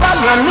have some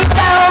fun, run me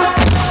down.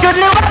 Should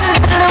live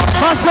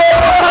Hustle.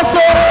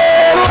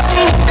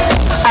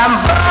 I'm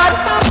broad.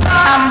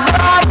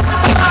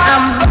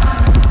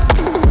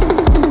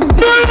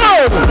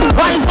 No.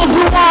 Why is this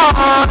one?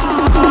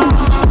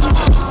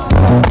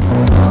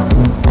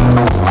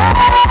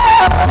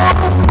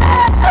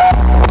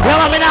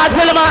 Yeah, man, I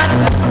tell you, man.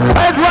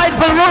 Red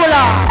rightful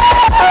ruler.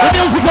 The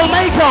musical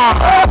maker.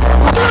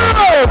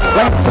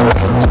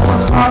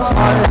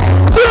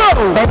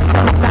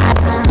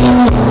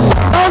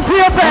 Don't see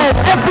your bed.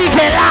 FPK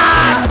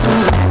last.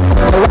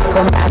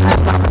 Welcome back to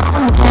my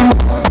home.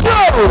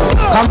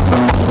 Come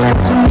from England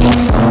to meet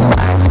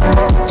somebody,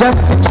 just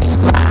to keep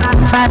my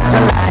facts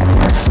alive.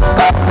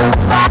 Got the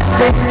facts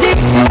they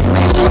teaching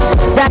me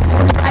that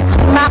would right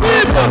in my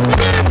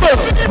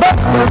but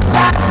the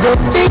facts they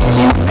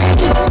teaching me.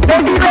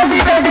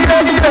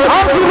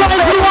 How to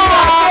rise you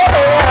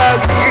are.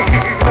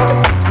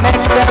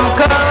 Make them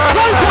come.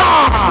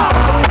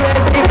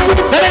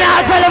 Let me now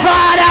tell you,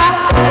 father.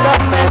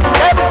 Make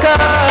them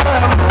come.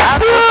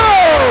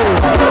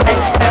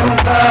 Make them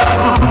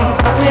come.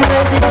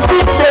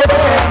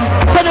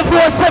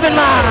 24/7,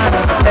 man.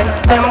 Make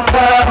them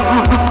come.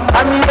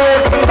 I'm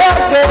ready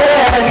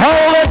again. How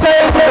will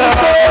take them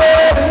so?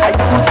 I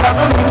can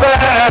trouble me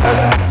first.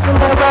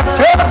 Never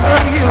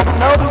trouble you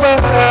no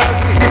more.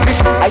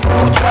 I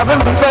can trouble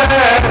me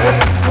first.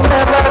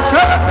 Never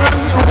trouble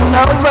you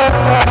no more.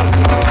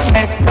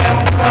 Make them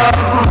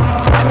come.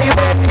 I'm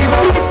ready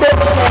again.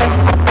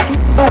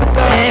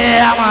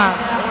 Yeah, man.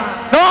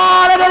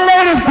 All of the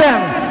ladies, them,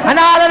 and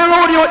all of the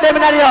rodeo with them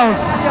in the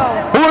house,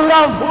 who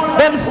love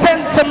them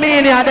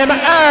sensimania, them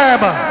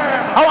herb.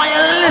 I want you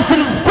to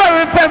listen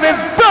very, very,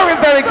 very,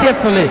 very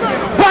carefully.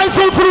 Fight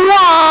out to the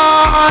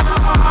one.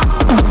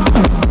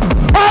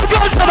 All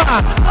good,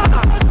 man.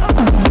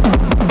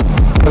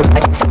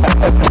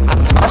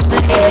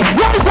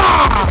 Rise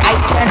up.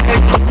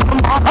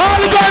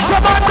 All good,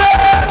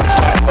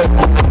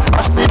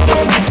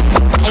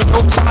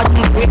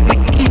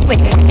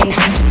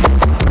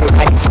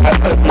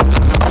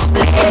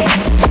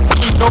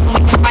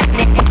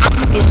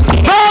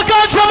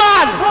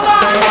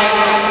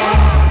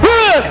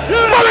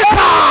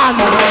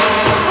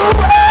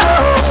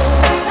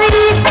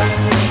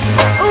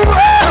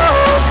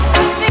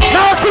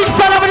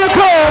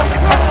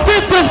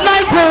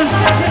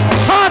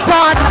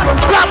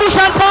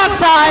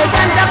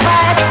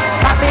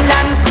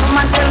 Babylon, come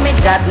and tell me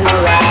that no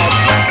right.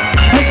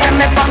 Me say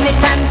me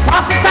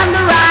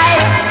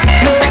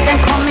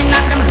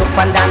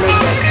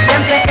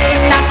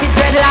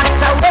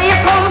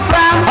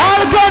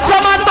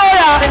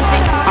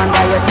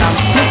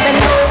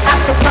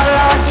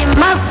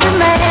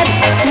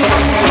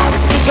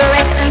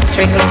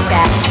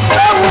Russia.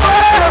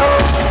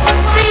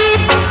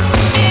 Sweet.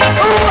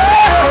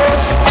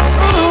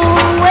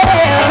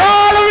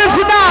 All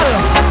original.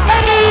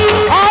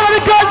 All of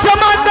the ganja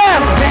man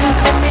them.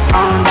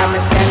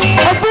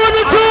 A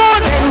funny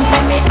tune.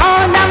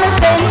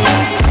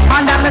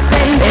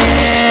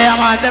 Yeah,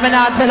 man, let me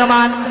not tell you,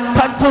 man.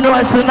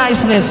 Continuous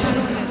niceness.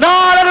 No,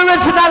 all of the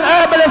original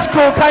herbalist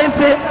crew, can you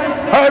see?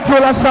 Earth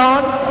Ruler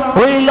sound.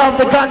 We love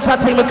the ganja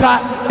thing because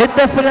it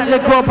definitely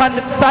grew up on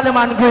the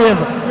Solomon grave.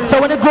 So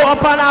when it grew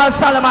up on our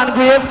Solomon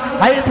grave,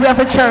 I it we have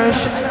a cherish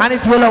and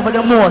it will love it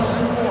the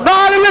most. No,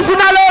 all the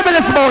original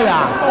herbalist boy.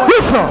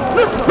 Listen.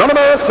 No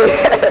mercy.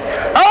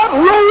 Earth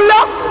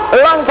Ruler. A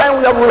long time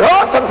we have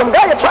hurt and some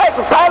guy tried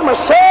to file my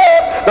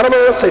shape. No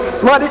mercy.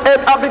 Somebody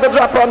head up big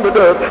drop on the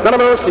dirt. No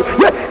mercy.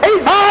 Yeah,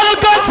 he's all the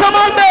ganja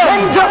man there.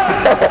 Danger.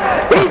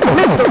 He's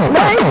Mr.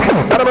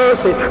 Snake. No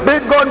mercy.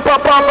 Big gun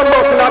pop up and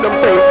busting on them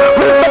face.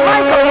 Mr.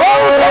 Michael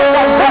Rose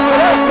and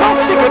that's no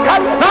sticky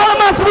gun. Now I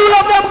must rule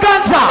up them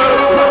ganja.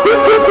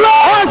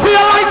 I see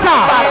a lighter.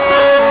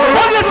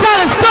 What you say?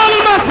 Stone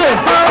massive.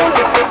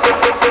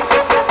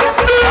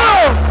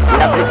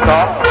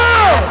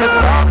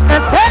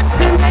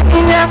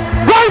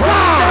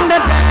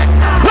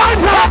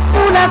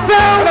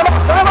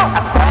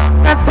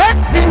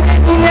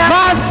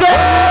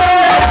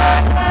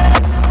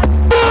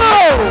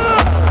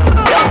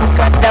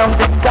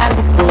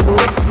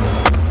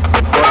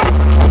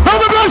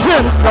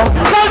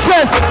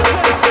 Sanchez.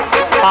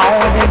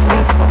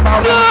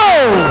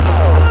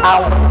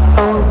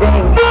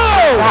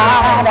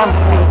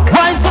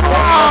 Vice the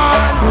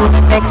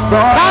one. Next door.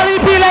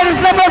 REP ladies,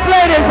 lovers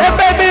ladies,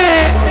 FAB.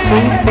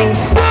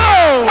 So.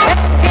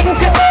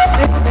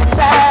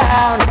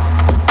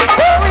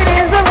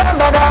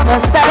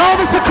 Oh,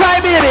 Mr.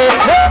 Crybaby.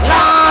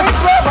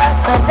 Lance.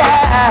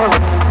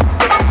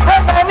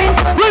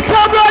 We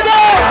come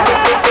brother.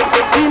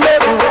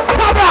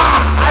 Come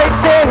on. I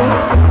say,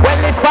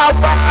 well if I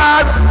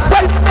want,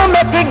 well you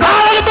make it go.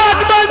 All the bad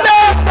man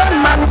there.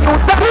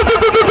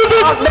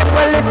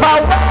 Well if I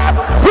want,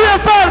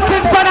 CFL,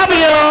 Kingston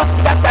Avenue.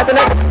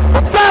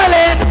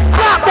 Sterling.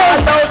 Black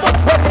Bush.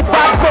 well if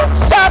I go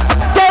shop,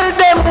 tell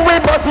them we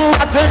must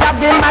not will have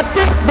the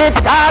matic, the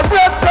tar,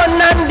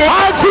 gun and the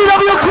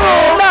RGW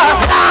crew.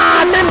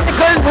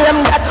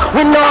 them that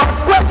we know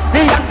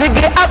squisty and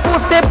figure a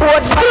pussy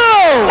board.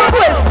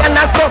 Question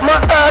a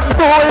something earth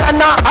tool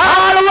and a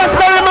all of us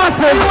very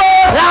massive.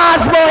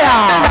 Large boy.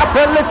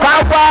 well if I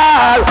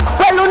want,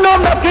 well you know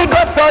make it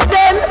go so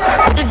then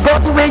it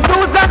got we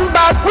use and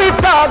back we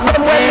talk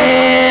them well.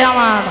 Yeah,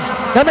 man.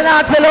 Let me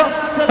now tell you,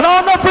 no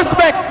enough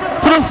respect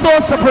to the Soul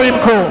Supreme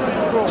crew.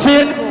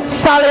 Chin,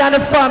 Sally and the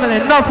family,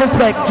 enough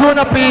respect.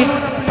 Junior P,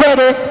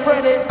 Freddie,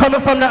 coming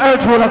from the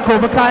Earth Ruler crew,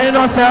 because you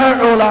know, say Earth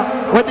Ruler,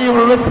 with you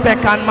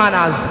respect and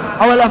manners.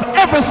 I will have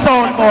every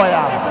sound boy.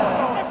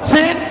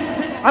 See?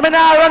 I mean,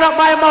 I run up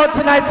my mouth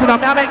tonight, you know,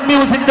 I make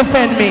music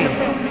defend me.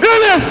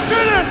 Yes!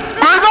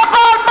 We go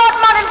all bad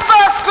man in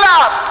first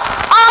class.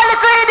 All the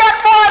idiot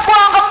boy go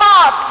on the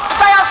mask. If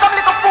I have some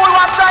little fool who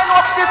are trying to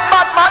watch this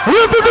bad man.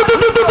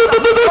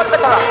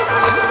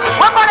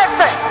 What can I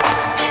say?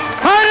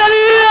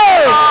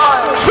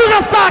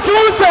 Sugar Stark, you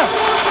will say?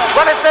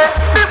 When I say,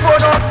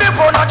 before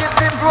no, this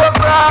team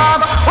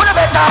program. Wanna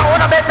better.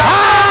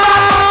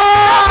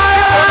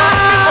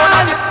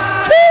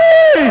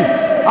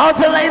 I'll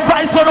tell you,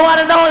 advice on the one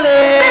and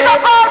only. Big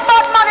up all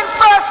bad man in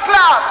first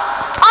class.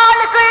 All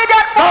the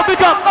idiot boy Oh,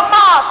 big up. the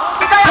mask.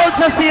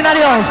 Culture scene at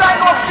the house.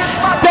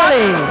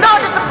 Stelly.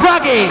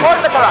 Froggy.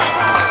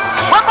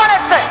 What can I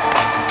say?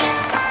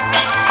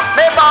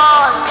 Maybe.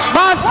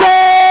 Massive.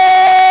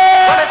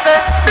 When I say,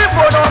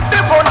 before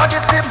no,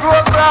 this team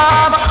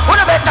program.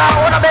 Wanna better,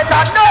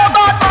 no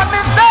bad man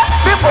me say.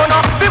 Before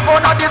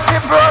no, this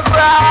team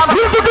program.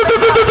 We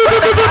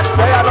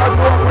are not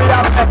wrong, we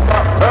are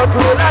better.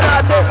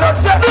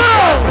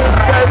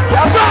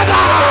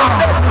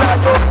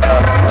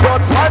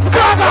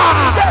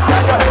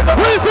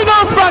 Where's the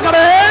nose back,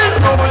 man?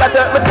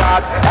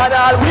 And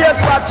I'll wait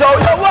watch how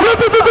you walk.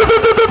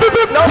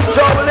 No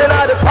trouble in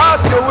the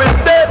park, you will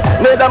dead.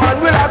 Neither man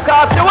will have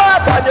caught you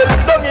out and you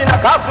live down in a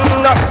coffin.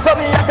 So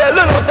me I tell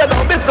you, no, say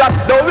don't be slack,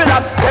 don't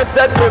relax. Get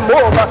set him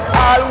over.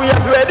 Always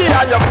ready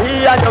and your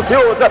pee and your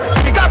cute.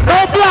 No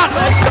blacks.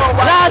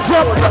 Large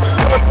up.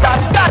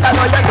 God, I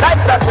know you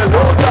like that you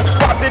lose.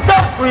 Pop it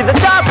up, freeze the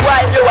top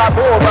while you are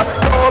over.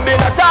 Don't be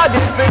a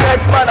target, the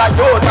next man I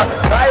use.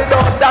 I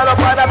don't stand up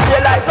and I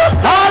feel like us.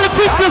 All the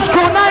fitness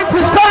crew,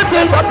 90s,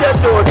 30s. What's your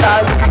show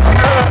time?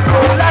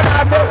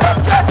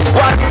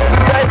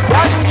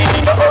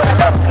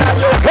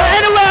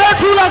 Anyway,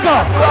 Earth Ruler go.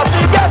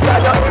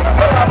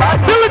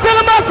 Do it to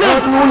the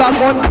massive. Ruler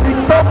gun big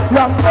so,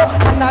 young so,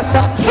 and a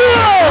shot.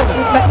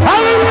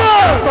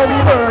 Hallelujah. So we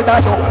heard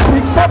that so,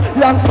 big so,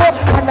 young so,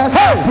 and a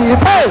shot.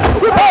 Hey,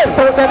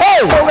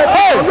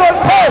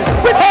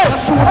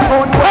 shoot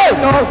sound, no rain.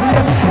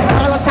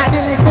 All of a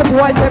sudden, little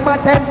boy, them a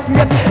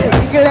temptate.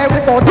 Eagle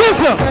every thought. Yes,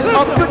 sir.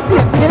 Up to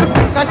date, kill,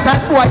 a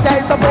shot boy,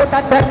 dies about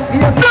that 10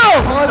 years.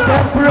 All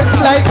them break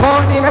like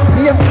corn in a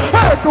space.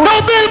 No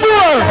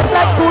billboard.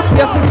 Like food,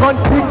 yes, it's on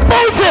big.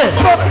 Bounty.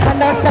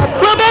 And I shall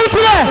We're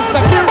bounty there.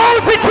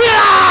 Bounty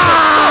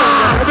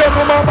killer.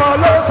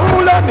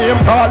 Name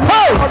call.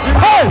 Hey,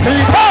 hey,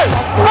 hey,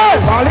 hey,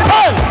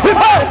 hey,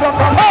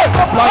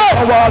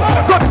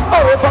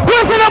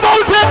 where's it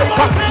about it?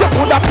 you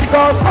could have pick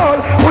us all,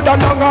 could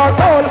have long or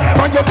tall.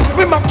 And you kiss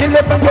me, my kill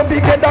it, and you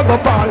big head of a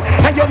ball.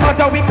 And your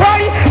mother we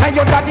cry, and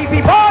your daddy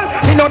we ball.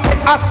 You know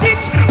take a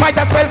stitch, might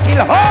as well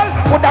kill all.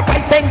 Could have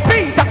price and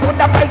Peter, could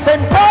have price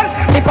and Paul.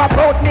 If I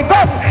brought me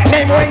gun,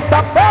 name won't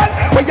stop all.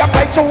 When you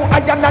fight through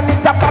iron and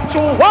it's a pop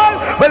through wall.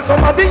 Well,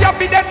 somebody have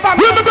been dead for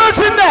me. Where's the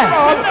version there?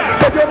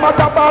 But your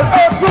mother ball,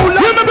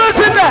 Where's the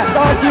version there?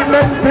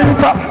 argument,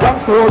 Peter, long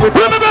story.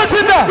 Where's the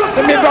version there?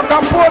 See me rock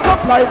and pose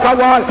up like a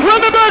wall.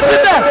 Where's the version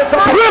there?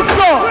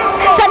 Frisco.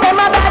 So them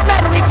a bad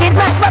man, wicked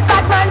man, but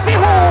bad man be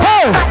who?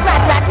 Hey.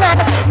 Bad man.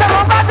 Some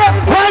of them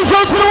Rise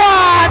up to the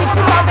one.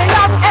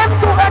 Babylon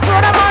M2 to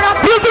the man of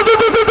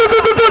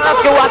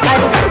you what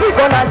time we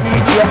gonna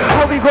DJ,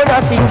 how we gonna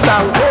sing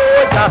song.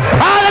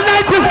 All the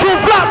night is cool,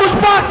 Flatbush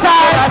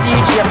Parkside.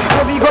 DJ,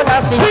 how we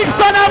gonna sing. Big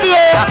Son of you.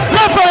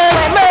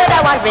 Reference.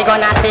 Murder what we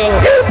gonna sing.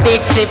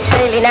 Big ship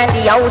sailing in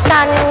the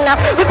ocean.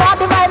 We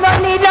 45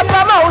 don't need no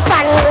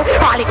promotion.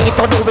 All he need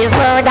to do is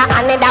murder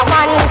another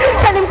one.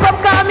 Send him come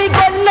call me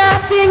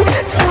gonna sing.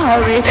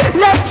 Sorry,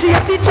 let's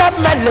chase it up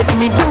man, let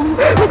me do.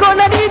 We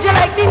gonna DJ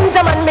like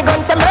Ninja Man, me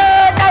gonna say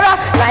murderer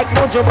like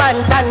Mojo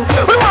Bantan.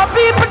 We want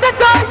people to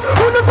die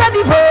who knows how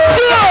the word.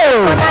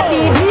 Gonna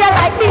DJ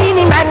like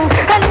Beanie Man.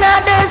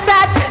 Another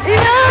sad,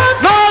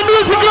 No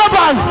music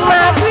lovers.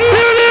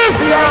 Hear this.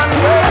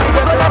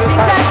 we're gonna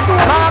sing that too.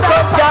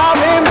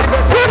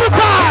 Give it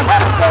time.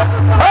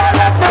 All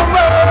of the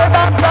world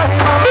I'm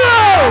talking about.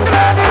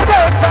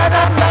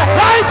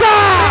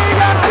 Lighter.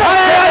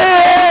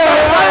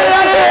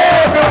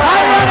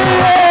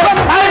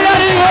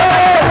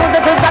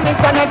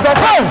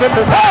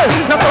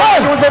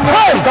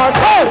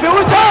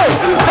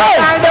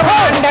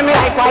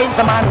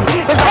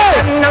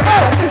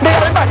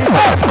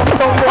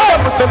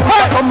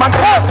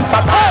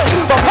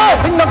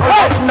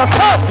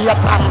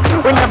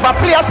 We never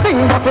play a thing,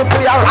 but we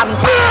play a run.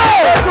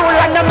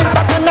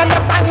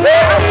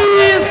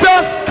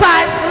 Jesus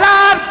Christ,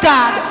 Lord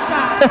God.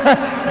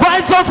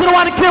 Vibes out to the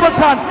one in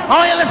Kibbleton.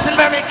 Oh, you listen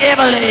very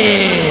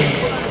carefully.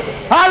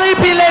 All EP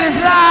ladies,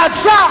 lads.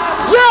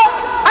 Yeah,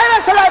 I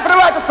don't say life for the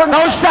right of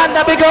No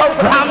Shanda, big up.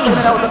 Rams.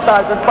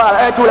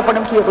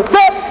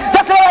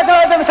 Just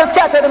like them to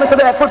scatter them into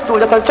their footstool,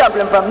 they can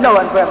travel from now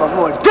and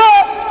forevermore.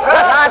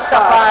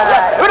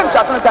 Rastafari. We don't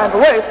shot on the time for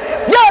waste.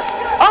 Yes!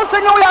 I'll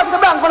send you out to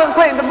the bank for them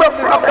planes and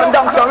broken ups and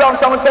downs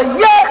around town and say,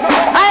 yes!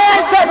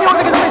 I said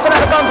music is mission at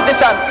the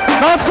competition.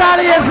 No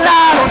Charlie is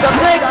last.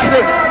 Slick.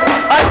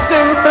 I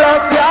sing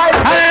plus the I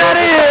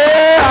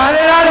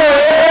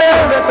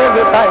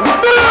every time.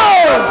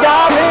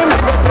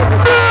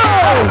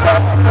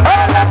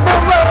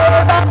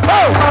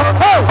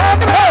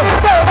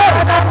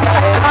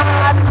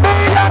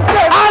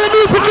 All the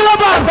music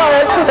lovers.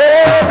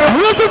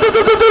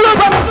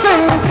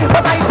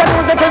 But I tell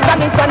you the kids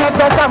and it's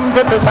another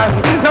competition.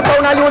 No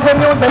phone I use the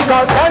music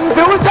called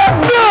confusion.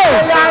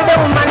 They are the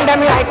woman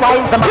them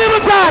likewise the man. Give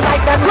it time.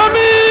 Come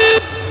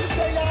in.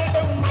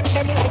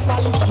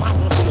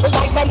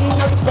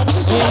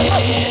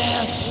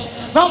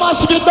 Yes. Now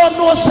Massive, you don't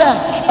know, sir.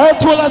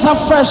 Earth Rollers are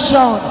fresh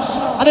sound.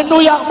 And the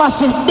New York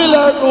Massive build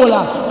Earth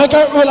Roller. Make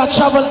Earth Roller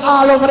travel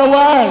all over the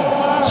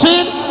world.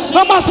 See?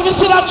 Now Massive, you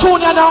see that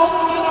tune here now?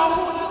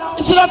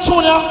 You see that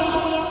tune here?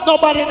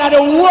 Nobody in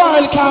the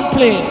world can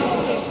play.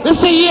 You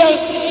see here,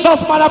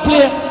 enough man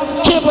play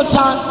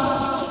Cableton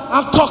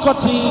and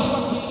Cockatoo,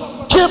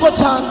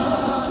 Cableton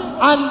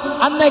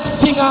and next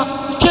singer,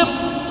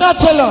 not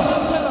tell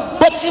her.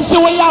 But you see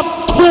when you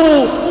have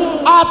two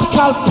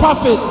article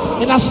prophet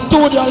in a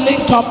studio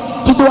link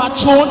up to do a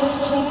tune,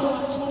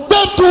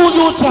 them two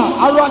youths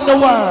around the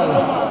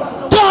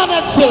world. Darn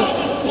it, say.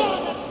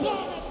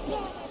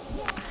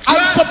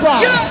 I'm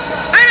surprised.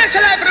 Yeah, I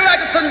shall I for the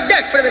right son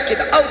death for the wicked.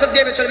 Out of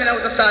David shall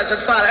out of stars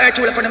and fall. Earth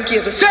will upon them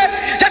caves.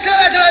 Say, just shall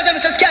I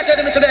them shall scatter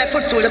them into their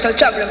footstool. Just shall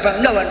travel them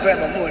from now and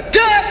forevermore.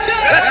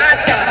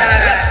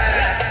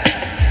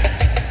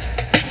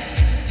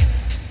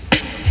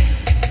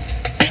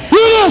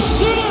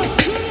 Yes.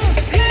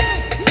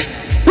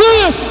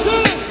 Yes.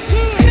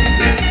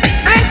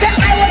 I said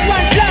I was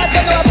once lost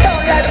and I'm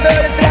down like the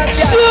bird is lost.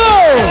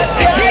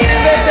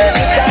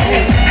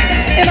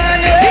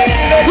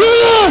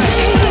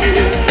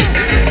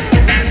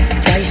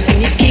 Christ in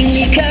his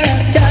kingly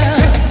character.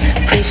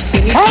 Christ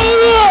in his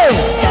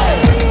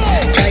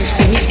Christ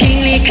in his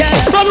kingly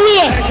character.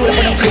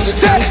 Christ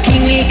in his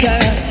kingly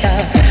character.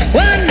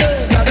 One no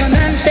other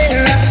man say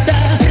Rasta.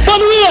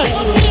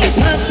 It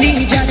must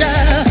be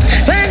Jaja.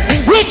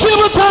 We keep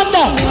it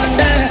under.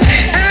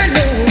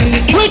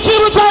 We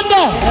keep it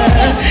under.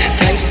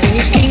 Christ in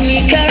his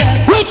kingly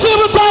character. We keep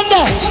it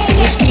under. Christ in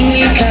his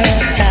kingly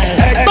character.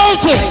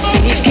 Christ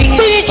in his kingly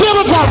we keep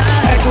it under.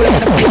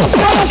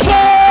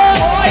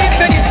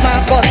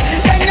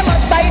 Then you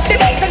must bite the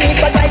bite and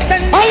equal rights and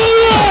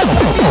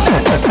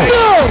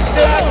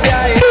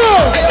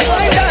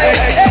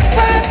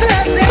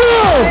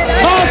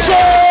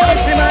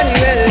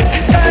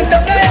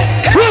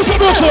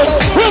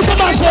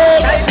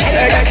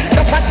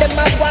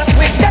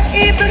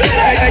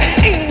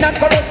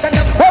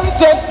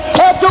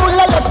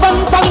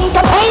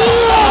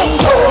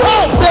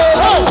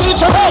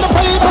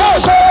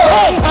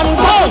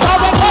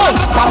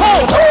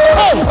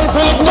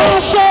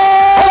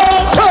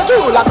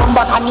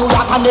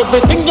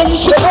everything you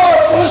should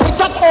know.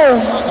 It's at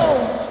home.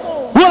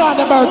 Hold on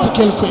the bird to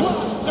kill quick.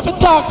 If you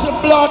talk to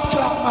blood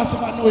clot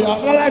massive in New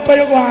York, I like where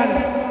you go on.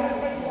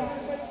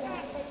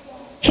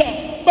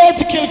 Bird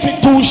to kill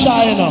quick too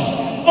shy, you know.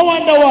 I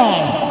wonder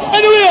why.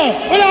 Anyway,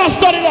 when I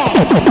study that.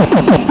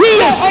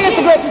 Really? I guess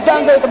the greatest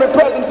John Gray to be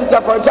present to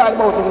for a child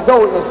mouth in his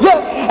oldness. Yeah,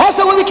 I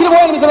said when we kill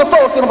one enemies of the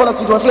folks in the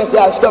politics of face, they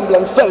all stumble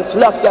and fell.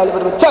 Last year, I live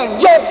with time.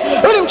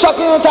 Yeah, with him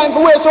chucking in time for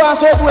waste, so I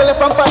say, well, if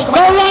I'm fine.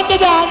 Now run the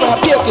down.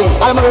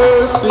 I'm a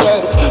yeah.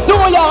 New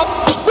York,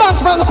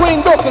 France man, the Queen,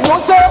 Ducking, you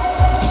sir?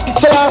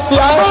 Selassie,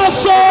 I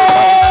say,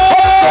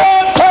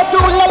 do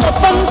the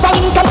elephants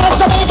and come out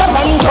to make a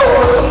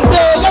control.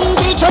 Play and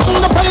teach them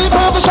the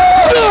paper of the show.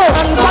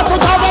 And try to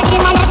tell them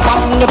man a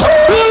come the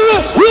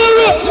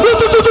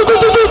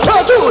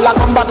I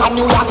come back to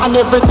New York and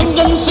everything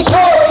insecure.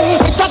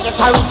 It's a get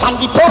out and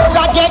the poor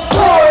I get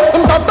poor.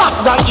 In the back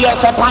the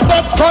yes up and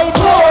that's so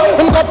poor.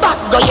 In the back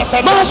the yes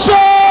up and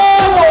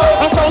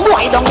and some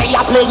boy don't get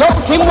a play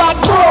out him what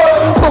poor.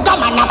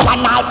 Boogaman up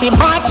and all the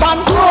march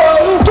and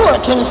poor. Tour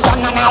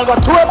Kingston and all go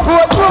tour.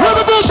 Where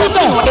the vision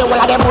there? They will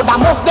have them with a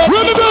move there.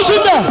 Where the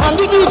vision there? And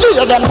the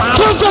DJ them man.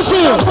 Can't you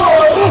see it?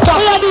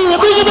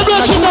 Bring the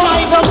vision there.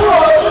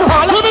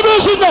 Where the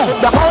vision there?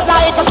 The whole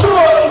night of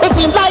tour. It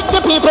seems like the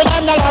people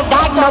them they love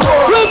God no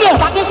more.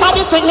 Satisfy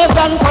the sickness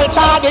and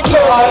culture the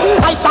cure.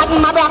 I sat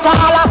in my braca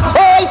holla.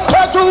 Hey,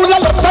 to the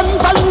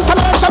lessons and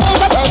commercial in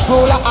the best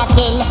ruler I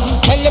kill.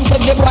 Tell them to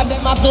the boy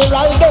them up here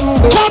all them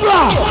go.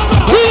 Camera!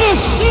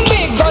 Yes!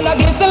 Big gonna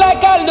glisten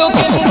like a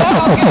looking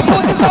glass.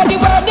 Moses said the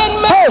word then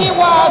make the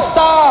war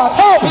start.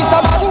 It's a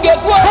man get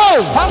work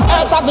and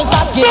else of his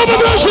attack.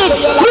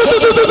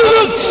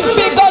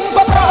 Big gun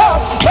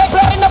papa, they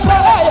play in the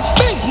fly.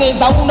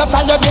 Business I wanna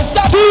find your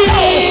distance.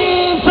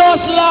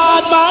 Jesus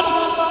Lord man,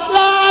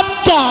 Lord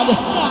God.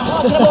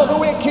 Talking about the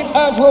wicked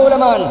earth roller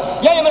man.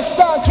 Yeah, you must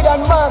start it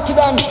and mark it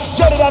and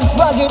judge it and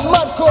flag it.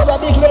 Mad cobra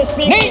big way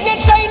speak. Need not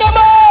say no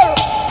more.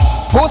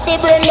 Pussy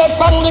brain left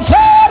on the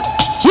floor.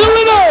 Here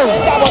we go.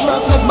 That was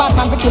merciless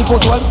Batman to kill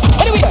pussy one.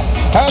 Anyway,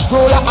 earth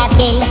roller I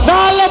kill.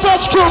 Now let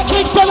us go.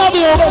 Kingston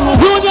Avenue,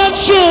 Union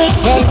Street,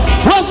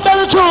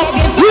 Westbury Crew,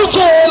 UK.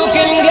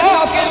 Looking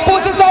glass.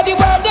 Pussy said the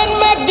word then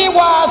make the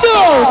war.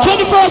 No,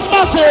 21st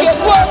massive. Get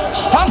work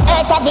and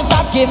earth of his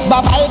kiss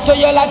babble to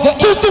your life.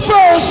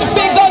 51st.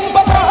 Big gun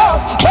papa,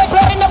 they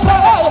play in the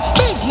fly.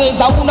 Business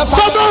I wanna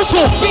find.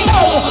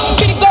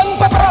 Big gun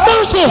papa,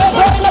 Mercy. they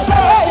play in the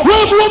fly.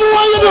 What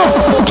you do?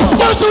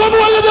 Mercy, what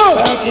you do?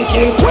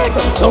 Kill quick,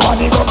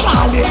 somebody go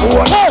call it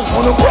one.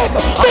 On the quick,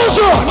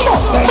 Mercy,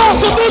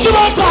 Mercy,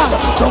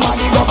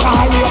 somebody go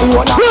call it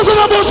one. Where's the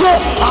Mercy?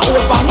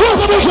 Where's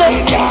the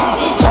Mercy?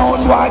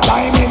 Sound while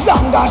time is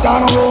longer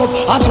than rope.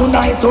 And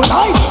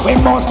tonight, we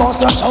must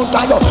stretch out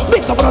to you.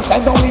 Mix up the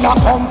send down in a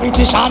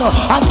competition.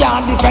 And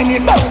can't defend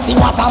it, dirty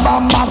water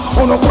bam bam.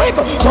 On the quick,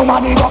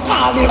 somebody go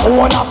call it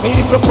one.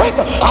 People quick,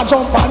 I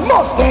jump and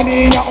must stand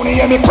in you. Only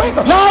hear me quick.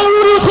 Now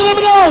you do to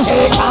them else.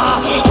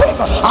 Quick,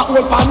 I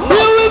whip and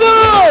here we go.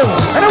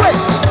 Anyway,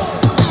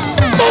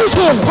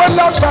 when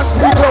love just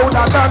be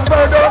louder than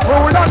bird or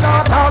fool and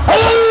not out.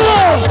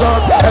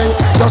 Hey,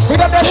 just see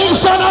that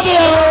Kingston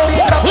Avenue,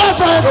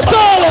 Leffers,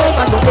 Berlin,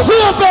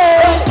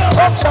 CFA.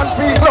 Options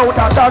be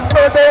louder than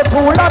bird or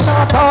fool and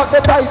not out. The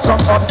tights on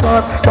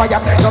observe.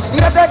 Quiet, just see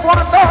that they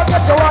want to talk.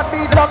 Get your heart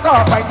beat locked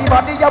up. Find the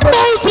body of a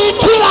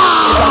multi-killer.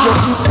 Can you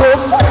keep them?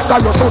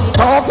 Can you shouldn't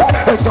talk?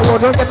 If you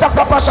wouldn't get a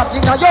proper shot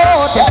in your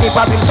take it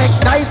will make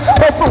nice.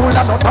 But fool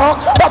and not talk.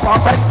 The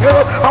perfect you.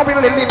 And we'll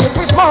live it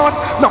with smart.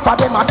 Not for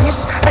them at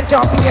this. And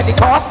can't pay the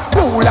cost.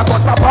 Fool and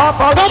got a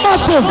papa. No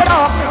massive.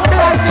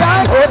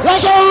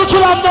 Like a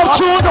ritual of no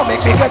tune. Don't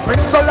make me get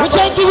bringle. We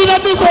can't give it a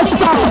different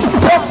style.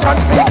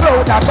 Options be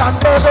louder than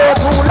bird.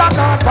 Fool and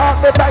not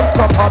talk. The tights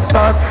up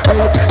observe.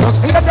 Hey,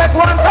 just see the dead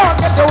one talk.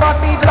 Get your heart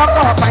beat locked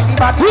up. Find the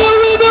body. Here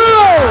we go.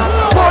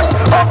 Boy,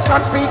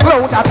 options be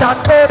louder than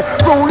bird.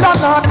 Fool and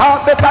not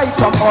talk. The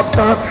tights up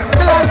observe.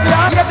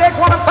 The dead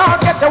one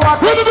talk. Get your heart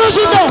beat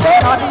locked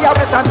up. The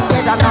others and the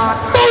head and not.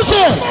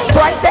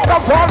 Try take a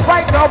ball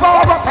right now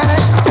over penny.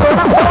 Turn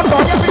up some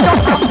boy if you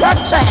don't have that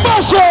check.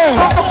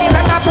 Don't fucking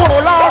let that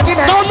roll out in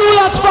it. Don't do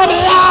that for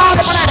me,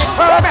 lads.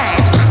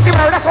 Experiment. The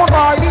murder sound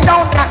boy, we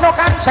don't got no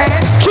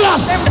conscience.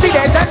 Yes. Them be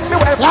dead and me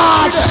well.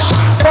 Lads.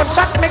 But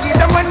shot me give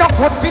them when no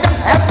good for them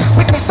help.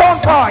 With me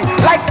sound boy,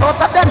 like both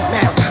of them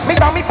melt. Me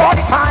down me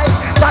 45,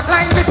 shot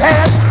line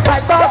repaired.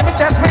 Like boss me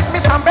chest with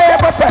me some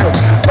baby fell.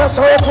 The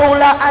soul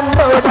ruler and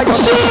murder you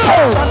see.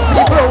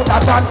 The brother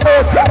than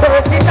bird.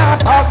 Bird did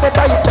not talk, but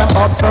I them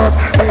observe.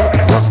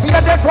 Just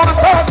feel that one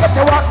talk, get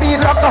your heart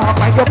beat locked up.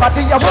 Mind your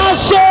body, your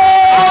Mercy.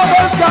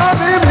 can't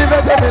live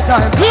it every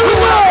time. Here we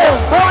go.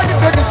 Boy,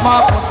 if it is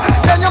Marcus,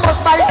 then you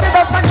must buy the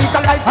best and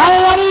equal light. I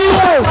want to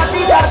hear. But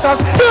the daughters,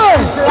 No.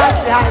 it's like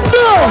the eye.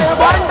 No. You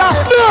wonder,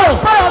 No.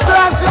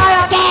 it's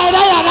like the eye.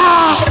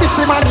 This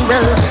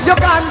Emmanuel, you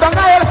can't down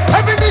hell.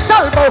 Every knee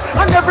shall bow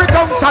and every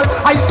tongue shall.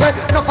 I said,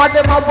 no for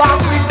them are walk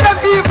with them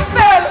evil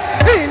fell.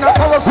 In a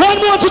power. One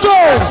more to go.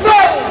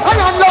 I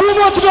am love. 2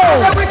 more to go.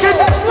 Every kid.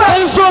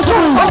 And it's so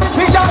true. And if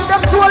he young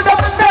them soul them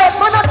said,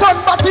 man, I turn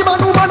back him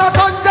and woman a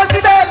turn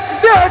Jezebel.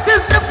 The earth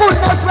is the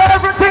fullness where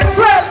everything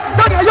dwell.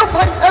 So there you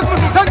find heaven,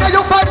 then there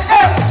you find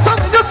hell. So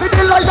when you see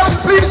the lion,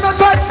 please not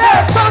try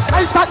there. Shout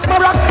Isaac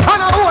Marak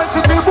and a whole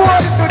city boy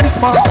to this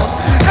man.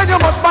 Then you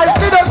must buy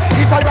to them.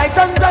 It's a right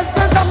and boy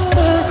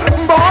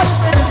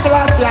to this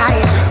last year.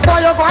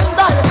 Boy you go and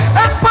die.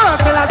 Emperor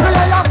tell us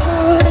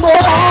boy.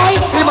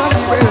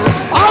 Emmanuel.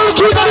 I'll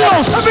keep the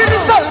house. Every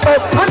disciple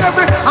and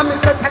every and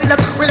Mr. Taylor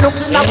we're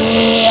looking up.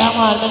 Yeah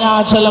man, me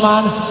now tell you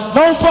man.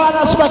 No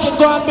father speaking,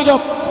 go and big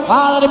up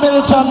all of the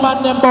Middleton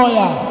man them boy.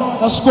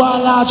 The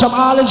squad large of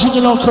all the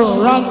junior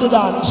crew. Randy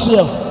down,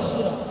 safe.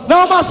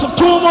 Now massive,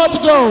 2 more to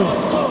go.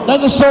 Then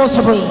the Soul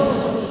Supreme.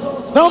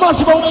 Now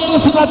massive, I want you to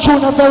listen to that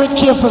tune very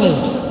carefully.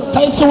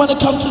 Can you see when it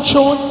comes to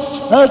tune?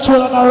 Earth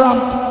will on a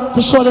ramp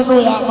to show the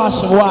new York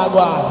massive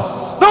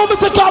wagwan. Now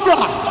Mr. Cabra.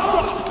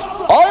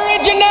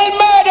 Original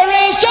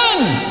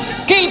murderation.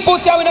 Kill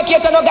pussy, we no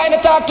cater no guy in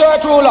the talk to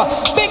earth ruler.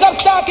 Big up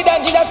Starky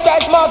than Jesus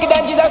Christ, Marky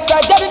than Jesus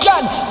Christ, Daddy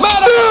John.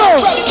 Murder,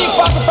 Freddy Big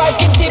 45,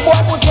 King T boy,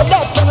 pussy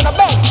dead, from the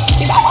bed.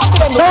 Is that what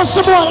them do? No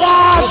some more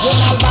lads.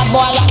 Original bad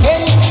boy like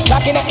him.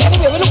 Like in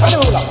anyway, we look for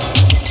the ruler.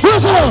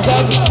 Yes sir.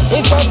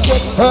 It's just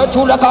yes, earth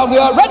ruler, cause we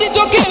are ready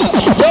to kill.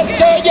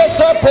 Yes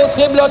sir,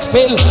 pussy blood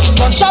spill.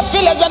 Gunshot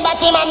fillers when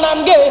Batman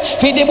and gay.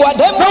 Feed the boy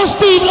them. No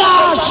Steve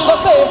Lash.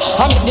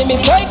 I make the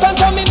mistake and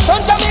come in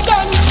front of me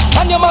gun.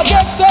 And you might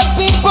get set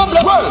people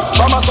blood. Well,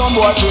 from a some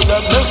boy to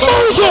them, listen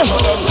to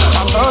them.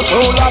 And earth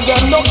ruler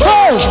them no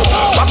go.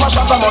 Papa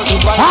shot a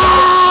multiply.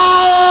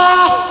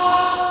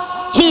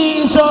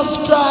 Jesus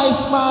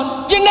Christ man.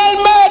 Original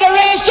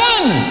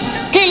murderation.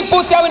 Kill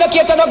pussy, we no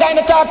cater no guy in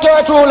the talk to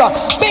earth ruler.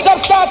 Big up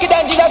Starky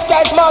than Jesus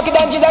Christ, Marky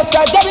than Jesus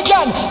Christ, Daddy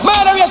John.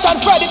 Murderation,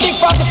 Freddy Big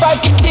 45,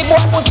 King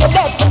boy, pussy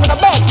dead from the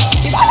bed.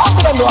 Is that what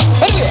them do?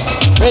 Anyway,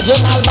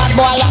 original bad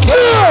boy like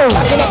this.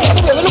 Like in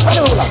anyway, we look for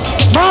the ruler.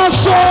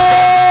 Master.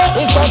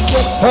 It's just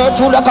yes, earth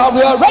ruler, cause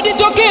we are ready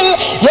to kill.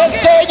 Yes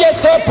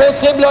sir,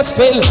 pussy blood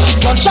spill.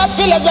 Gunshot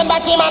fillers when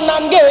Batman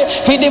and gay.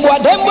 Feed the boy,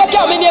 them boy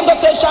come in, name go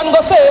say, Shan go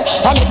say.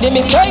 I make the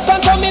mistake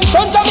and come in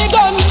front of me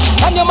gun.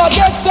 And you might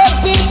get set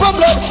people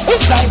blood.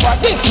 It's like what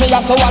this me,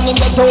 I saw one in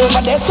the door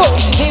over there. So,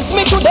 this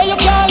me today, you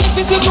can't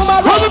live it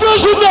tomorrow. What the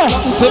bullshit there?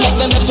 You make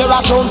them if you're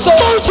at home, so.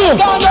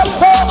 Gone up,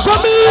 so.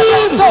 Come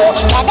in. So,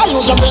 I got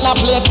use your brain and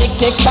play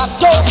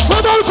tick-tick-tack-toe.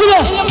 What about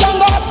today? You can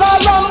go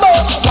outside Rambo.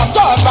 Got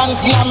dog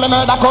fancy and me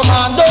murder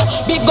commando.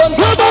 Big gun.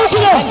 What about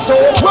today? And so,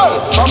 well,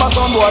 from a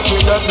some boy to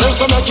them,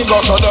 listen make it go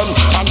so them.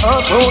 And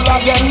earth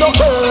ruler them no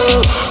go.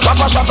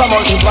 Papa shot a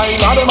multiply.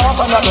 Now them out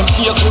and them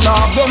face we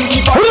now have them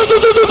keep up.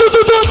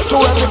 To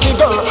every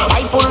figure,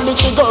 I pull the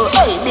trigger.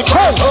 Hey,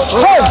 because earth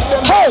ruler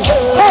them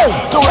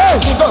to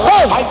every figure,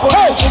 I pull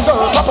the trigger.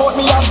 Support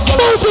me as the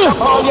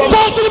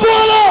talk to the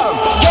boy now.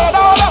 Get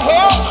out of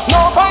here,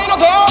 no final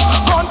girl.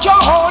 Punch your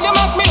hole, you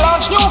make me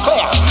launch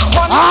nuclear.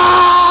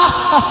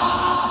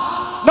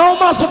 Now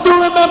massive, do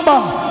remember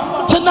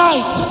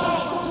tonight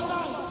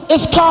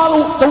it's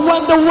called the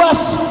When the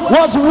West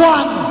Was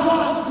One.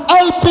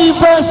 LP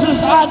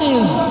versus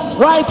Addies.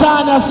 Right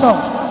on us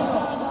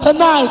up.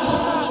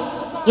 Tonight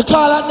you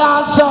call a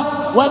dancer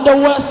When the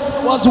West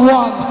Was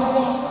One.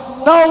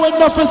 Now with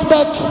enough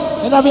respect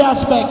in every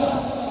aspect.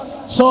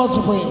 Soul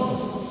Supreme.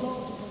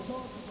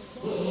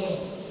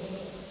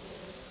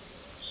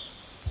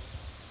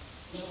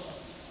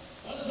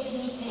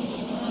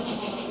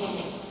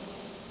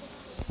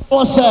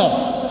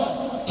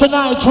 Also,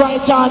 tonight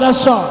right on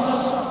us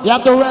up. You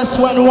have the West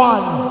When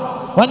One.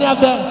 When you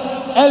have the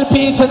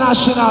LP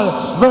International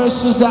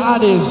versus the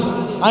Addies.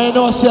 And you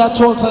know say a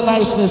total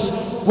niceness.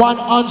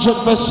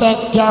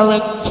 100%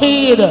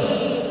 guaranteed.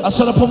 That's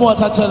what the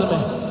promoter tell me.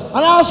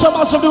 And I also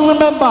must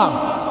remember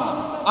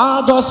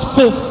August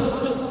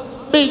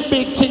 5th.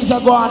 Big things are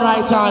going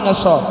right on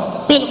us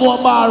up. Biltmore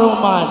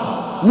Ballroom Man.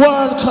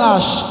 World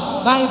Clash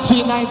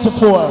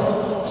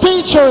 1994.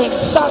 Featuring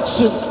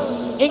Saxon,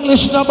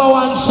 English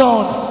 #1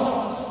 sound.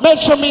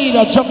 Metro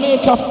Media,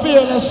 Jamaica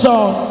Fearless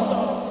sound.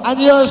 And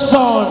your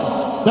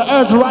sound, the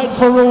Earth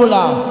Rightful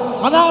Ruler.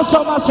 And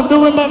also must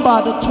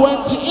remember the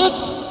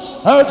 28th.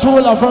 Earth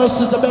Ruler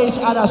versus the Bass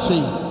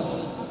Odyssey.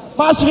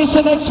 Must we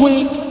see next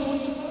week?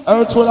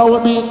 Earth Ruler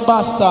will be in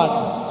Boston.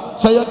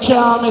 So you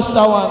can't miss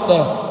that one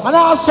there. And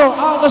also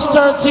August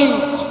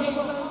 13th.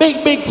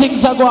 Big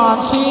things are going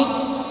on. See?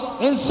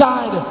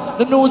 Inside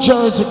the New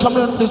Jersey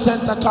Community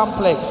Center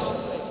Complex.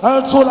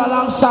 Earth Ruler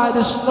alongside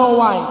the Snow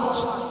White.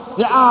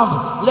 You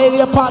have Lady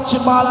Apache,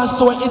 Balance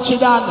to Itchy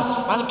Dan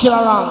and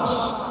Killer Ranks.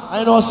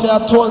 I know say a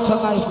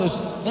total niceness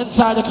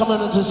inside the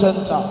community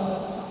center.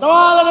 Now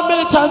all of the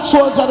militant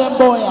souls are them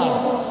boy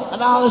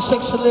and all the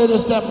sexy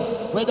ladies them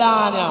with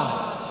Anya.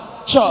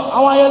 Sure, I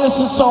want you to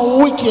listen to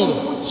some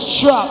wicked,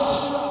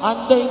 strapped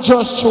and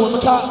dangerous tune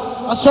because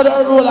I saw the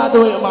ruler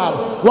do it man.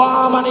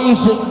 Warm and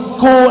easy,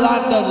 cool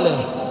and deadly.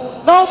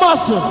 Now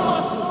massive.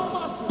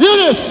 Hear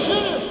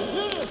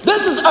this.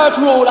 This is Earth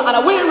Ruler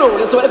and we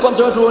rule. So when it comes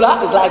to Earth Ruler,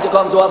 it's like you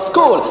come to a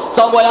school.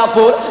 Some boy have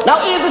food.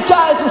 Now easy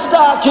ties to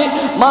Starkey,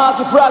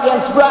 Marky, Fraggy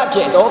and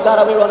Sprocket. Oh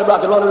God, we run the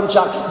bracket, run the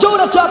chat.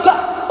 Judah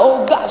Chaka.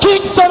 Oh God.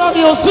 Kingston on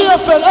you,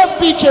 CFL,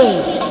 FPK.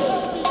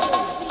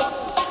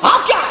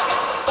 Okay.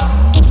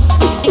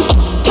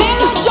 Tell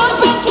her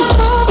jump into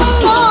move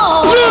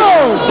along.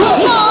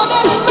 Lord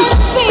have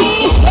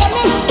mercy. Tell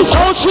him.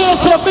 Don't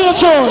chase your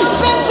future.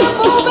 Jump into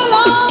move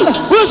along.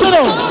 Where's it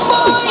on?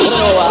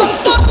 Some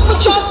song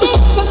with your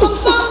this and some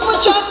song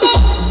with your that.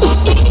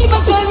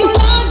 Even tell you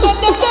lies that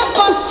they're deaf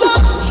on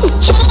top.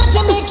 Trying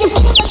to make you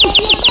feel like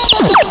you're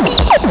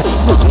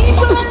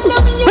people that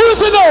love you.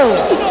 Where's it on?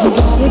 You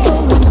got it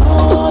going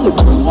on,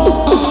 ruler.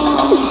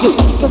 Your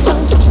speaker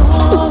sounds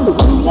strong,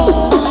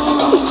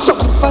 ruler. So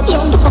if I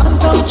jump on,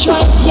 come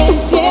try and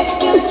test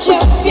the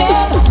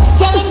champion.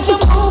 Tell him to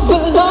move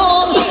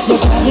along. You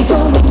got it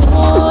going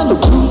on,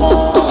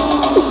 ruler.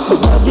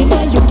 But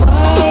deny your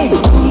pride,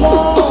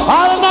 ruler.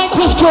 All the night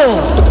is cool.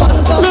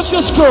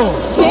 Fifth school.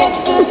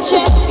 Test the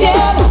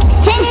champion.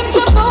 Tell him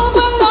to move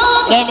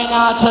along. Let me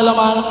now tell them,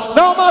 man.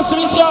 No massive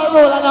is your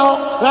ruler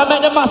now. We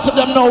make the massive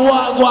them know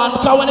what go on.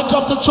 Because when it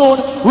comes to tune,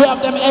 we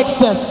have them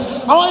excess.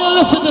 I want you to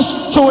listen to this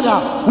tune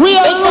now. We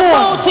are it's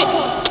about it.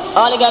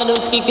 All you gotta do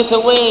is kick it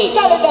away.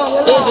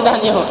 Easy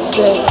than you.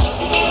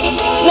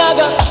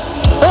 Snagger.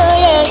 Oh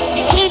yes.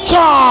 Kick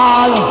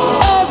on.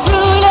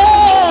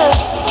 Ruler.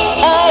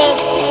 Ah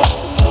yes.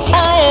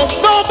 Ah yes.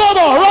 No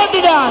bubble. Run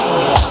it down.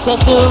 So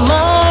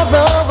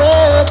tomorrow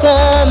will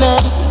come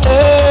and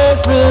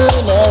Earth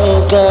Ruler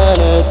is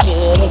gonna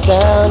kill the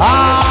sound.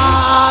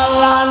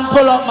 Alan,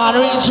 pull up, man.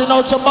 Reaching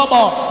out to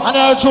Bubba and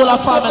the Earth Ruler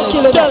family.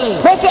 Skelly.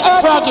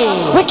 Froggy.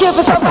 We kill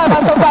for survive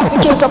and survive. We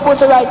kill supposed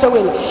to right to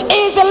win.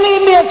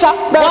 Easily nature.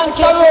 Once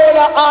a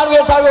roller,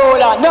 always a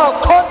roller. No,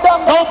 cut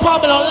them. No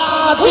problem,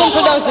 lads.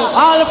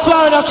 All the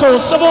Florida crew.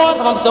 Come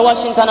on. From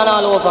Washington and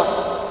all over.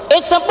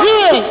 It's a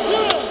party.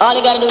 All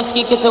you gotta do is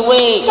kick it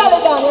away.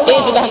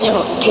 Easy than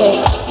you.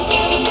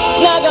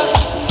 Snagger.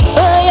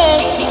 Oh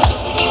yes.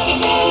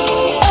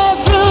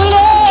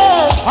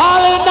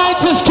 All in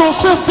 90s crew,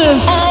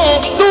 50s.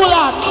 Do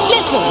that.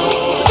 Listen.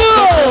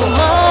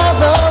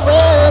 Tomorrow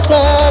will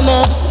come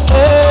and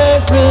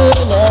Earth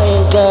Ruler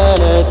is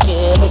gonna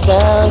kill the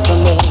sound for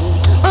me.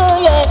 Oh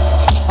yeah.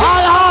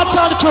 All the hearts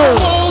on the crew.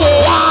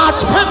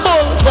 Large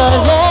pimple. The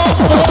last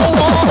thing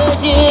I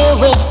do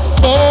is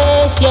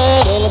test your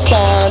little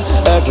sound.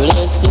 Earth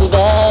Ruler's too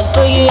bad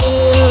for you.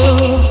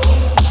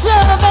 So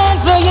bad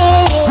for you.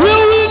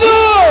 Here we go.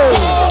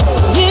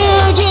 Do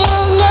you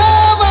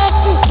know what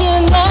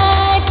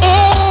tonight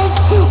is?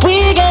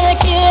 We're gonna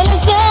kill a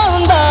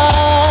sound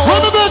boy.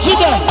 What about you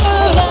there?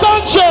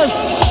 Sanchez.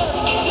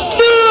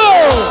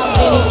 I've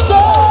been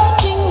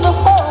searching the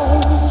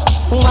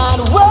whole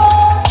wide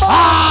world for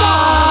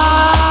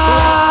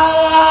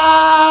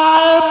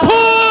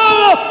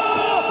pull.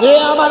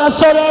 Yeah, man, I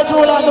saw that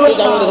rule and do it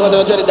now.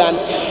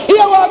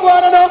 Here what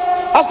going on now?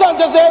 I stand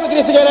just there with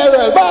this again in the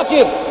world. Back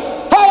in.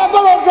 I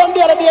go around from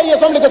the other day and hear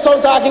some little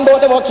sound talking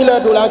about them will kill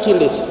Earth Ruler and kill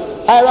this.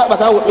 I rock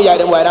back and whip me eye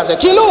them wide and say,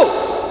 kill who?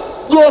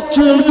 Go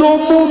kill your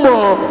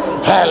mama.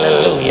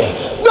 Hallelujah.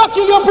 Go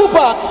kill your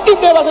poopa. If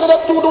they was in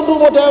that do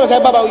more time, okay,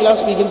 Baba will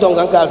speak in tongues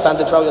and call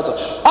Santa Trout.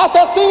 I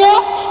said,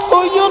 singer,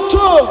 oh you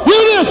too.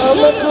 Hear this.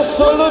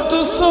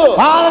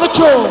 All the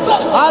crew.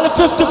 All the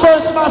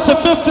 51st massive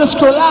 50s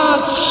crew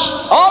launch.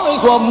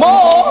 Always want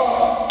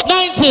more.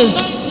 90s.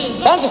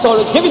 And just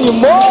always giving you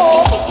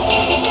more.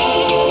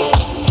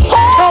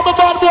 Oh, my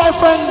bad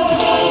boyfriend.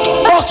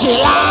 Bucky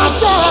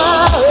launch.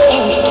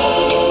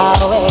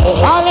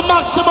 All the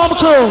maximum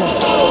crew.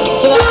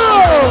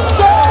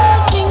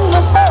 searching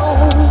the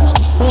whole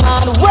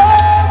wide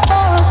world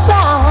for a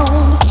sound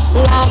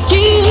like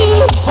you.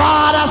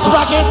 Father's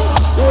rocket.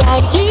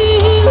 Like you,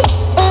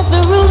 Earth the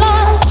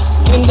Ruler.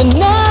 And the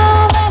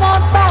now that I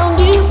found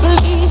you,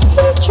 please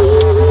be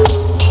true.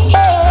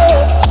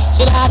 Yeah.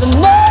 Should I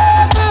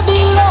never be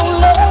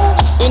lonely?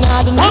 And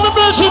I'd never be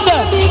blue.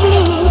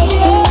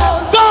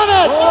 Yeah. Got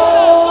it.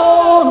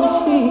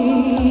 Oh,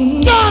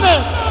 free. Got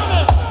it.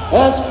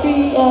 As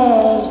free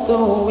as the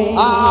wind.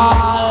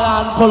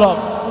 And pull up.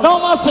 No,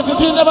 massive, if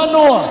you never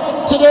know,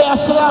 today is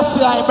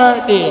Selassie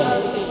birthday.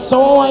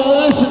 So I want you to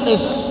listen to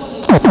this.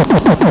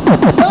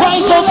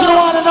 Price out to the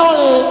one and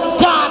only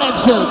God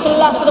himself. The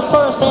last of the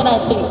first day I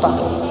sing for.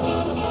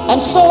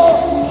 And so,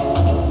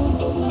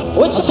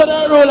 which is the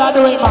rule I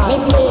do it,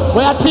 man.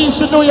 We are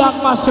teaching New York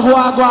massive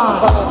war go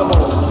on.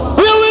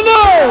 Here we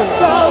know.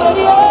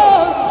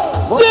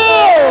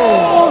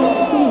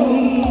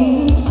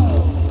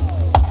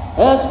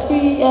 As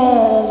free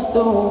as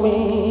the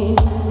wind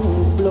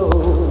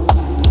blows,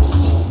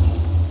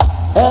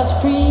 as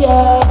free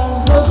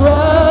as the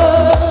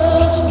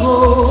grass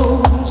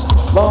grows,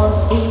 more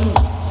free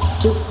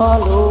to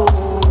follow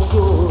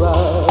your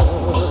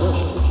eyes.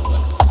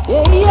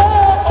 Yeah,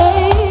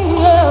 yeah,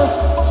 yeah.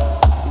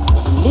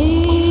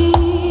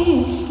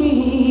 Live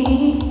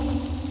free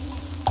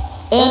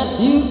and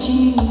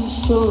beauty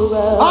so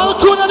bright. I'll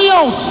turn on the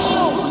house.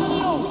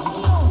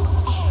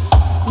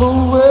 The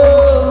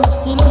world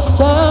fabulous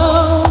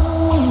town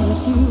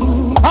with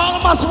you. All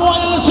of us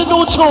want to listen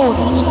to tune.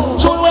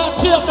 Tune where I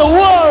take the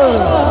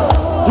world.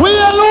 We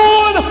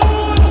alone.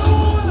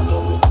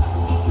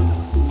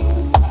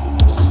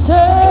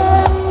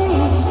 Stay.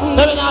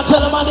 Let me now tell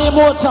them I'm the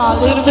immortal,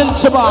 the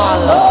invincible.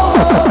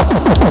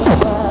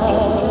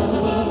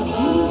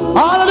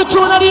 All of the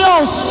crew in the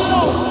house.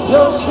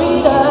 You're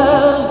sweet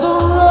as the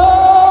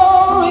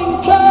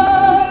roaring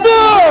tide.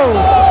 No!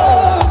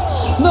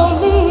 No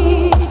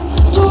need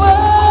to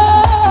wait.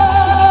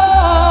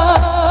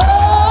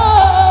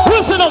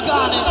 Listen up,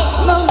 Garnet.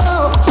 No.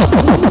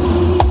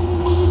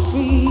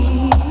 Free.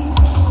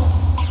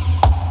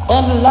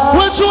 And life.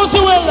 We'll choose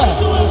you well.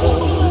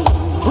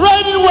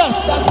 Right in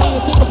West. Come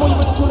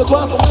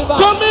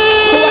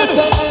in. So I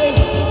say, hey,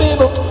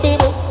 people.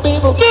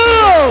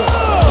 No!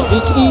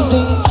 It's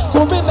easy to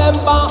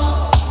remember,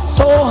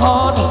 so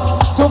hard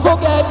to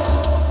forget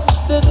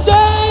the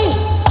day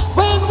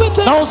when we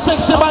take. No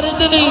sexy body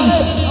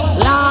Denise.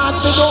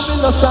 Large, you don't be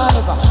no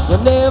saliva. You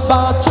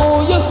never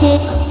throw your stick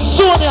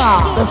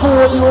Sonia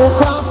before you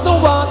cross the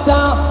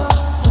water.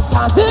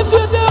 Cause if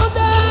you do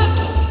that,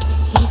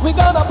 we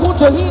gonna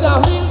put you in a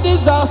real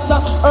disaster.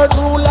 Earth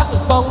ruler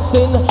is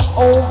bouncing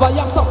over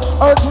your son.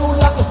 Earth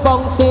ruler is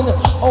bouncing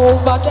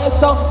over there,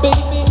 son.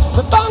 Baby,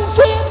 we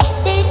bouncing,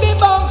 baby,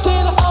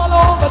 bouncing all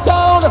over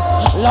town.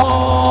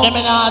 Lord, let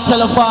me now tell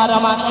the father,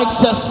 man,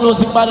 excess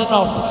music bad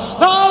enough.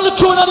 Now all the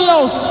crew in the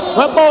house,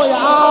 we boy,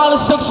 all the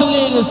sexy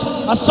ladies,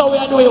 that's how we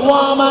are doing,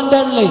 warm and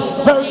deadly,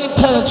 very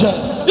intelligent.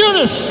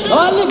 Eunice! Oh,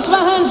 I lift my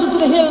hands into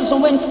the hills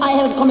from whence I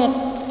help cometh.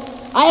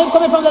 I help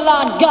cometh from the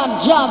Lord God,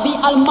 Jah, the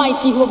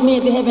Almighty, who have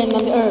made the heaven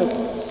and the earth.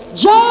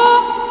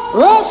 Jah,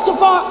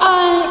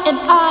 Rastafari, and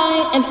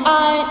I, and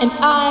I, and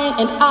I,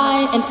 and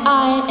I, and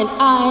I, and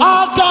I.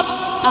 Oh God!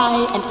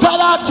 I, and God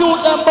out you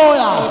them boy.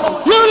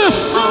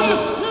 Eunice!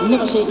 I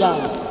never say Jah.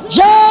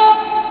 Jah,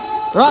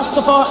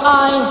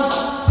 Rastafari,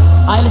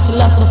 I listen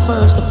last to the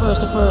first.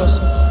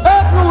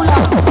 Earth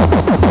ruler.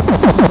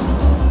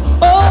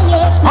 Oh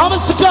yes. I'm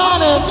Mr.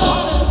 Garnet.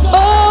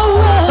 Oh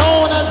well.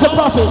 Known as the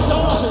prophet.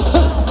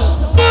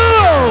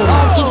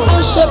 God is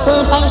my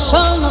shepherd, I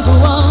shall not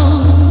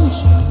want.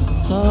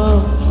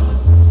 No.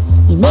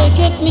 He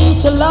maketh me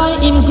to lie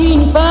in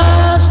green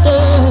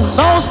pastures.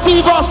 Now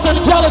Steve Austin,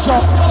 Calico.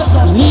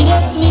 He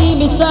leadeth me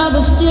beside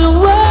the still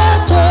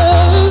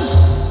waters.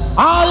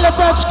 All left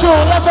us crew,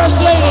 left us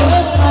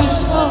ladies.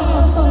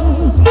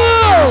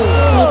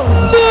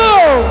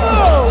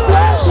 No!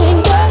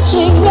 Splashing,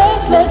 dashing,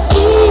 restless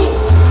sea.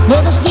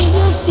 Never still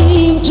you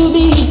seem to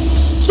be.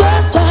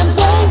 Sometimes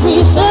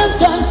angry,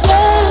 sometimes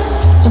sad.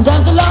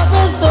 Sometimes you laugh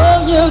as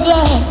though you're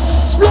glad.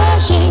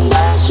 Splashing,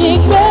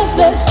 dashing,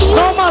 restless sea.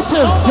 No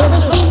massive. Never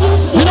still you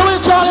seem. You know what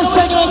you call this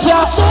segment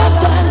here?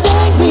 Sometimes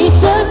angry,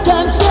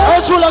 sometimes sad.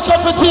 How you look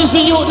up and teach the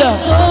youth there?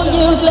 Oh,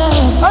 you're glad.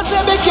 I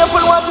say be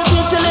careful what you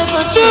teach a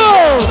little No!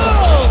 children.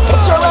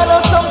 Put your hand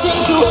on something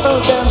to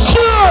hurt them.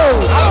 No!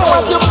 I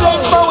want you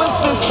playing for a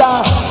sister.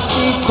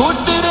 She could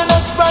be the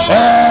next prime.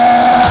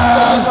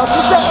 So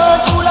sister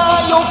Earth ruler,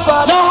 your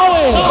father. No,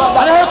 Howie!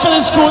 And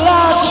Hercules school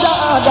large. Oh,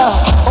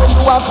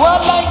 you have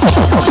one like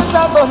she's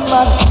a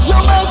gunman. You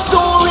might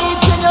soon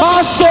reach in your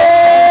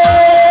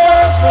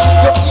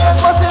your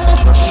ears must be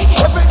missing.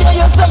 Every day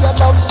you say you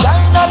love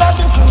shine and I'm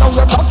missing. Now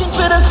you're talking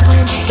to the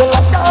screen. You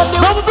like that on the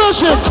Double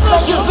vision.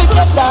 like you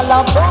forget all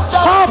about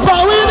that. Papa,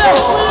 we there.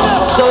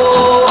 So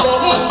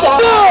many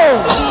times we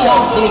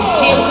have been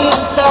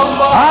killing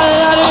someone. So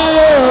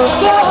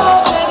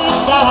many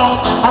times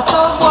I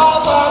saw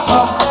one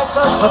come take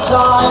us for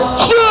time.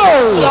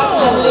 Stop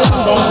telling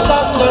them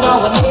that they're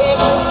our name.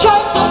 Try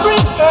to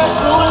bring Earth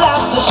rule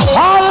out to shame.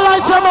 All the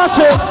lights are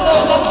massive.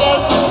 Let them get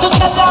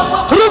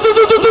together.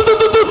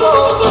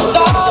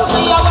 God,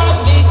 we are one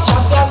big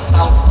champions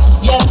now.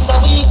 Yes, so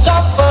we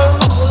come for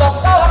rule of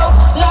town.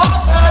 Lord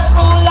Earth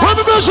rule out. What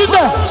the vision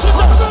there?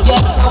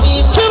 Yes, so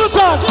we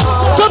Jonathan,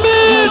 come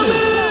in.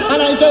 And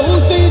I say who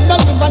sees the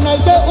give and I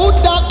say who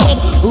dark head.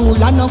 Who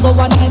ya no go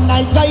and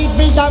I guide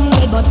vision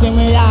but sing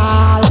me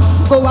all.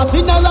 Go up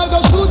in a rag go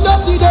shoot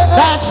up the day.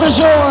 That's for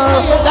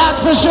sure. That's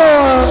for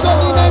sure.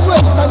 Sunny night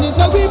west and it's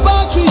no we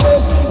battery.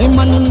 Him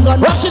and him gun.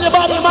 Rocking the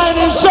body, mind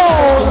and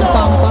soul.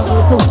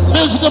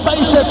 Musical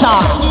bass setter.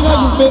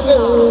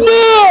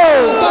 No.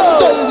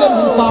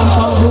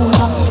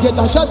 Get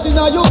a shot in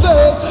your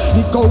face.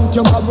 The count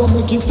your marrow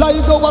make it fly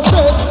go a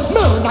safe.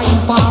 Murder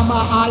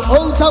informer all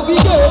out of we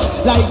get.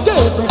 Like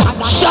David and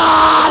a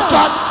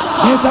shotgun.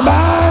 Yes a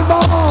man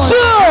boy.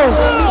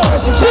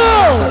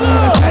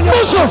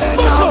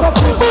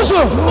 Push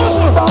him.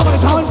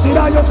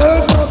 Consider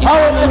yourself.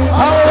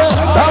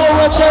 How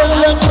we tell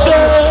them to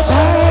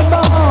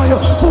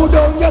put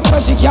down your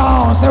special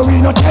can't say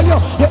we no tell you.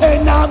 You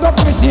ain't not go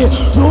pretty.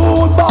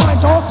 Rude boy,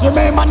 just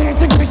remember the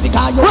integrity.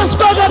 What's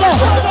better there?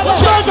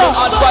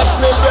 Advice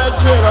me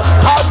brethren,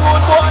 how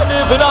good boy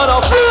living on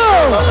a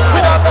floor.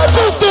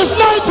 50s,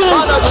 90s.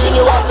 Man, I mean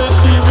you are the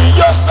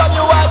serious and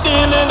you are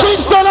dealing.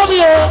 Kingston of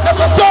here,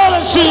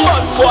 Stalin sheep.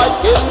 One boy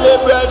kill me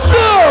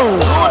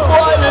brethren. Good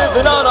boy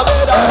living on a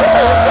bed of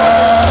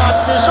not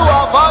fish who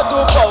have had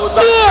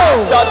 2,000.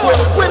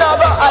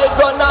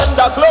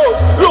 under clothes.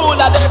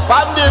 Ruler they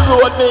on the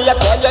road, me I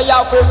tell you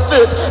have to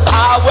fit.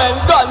 When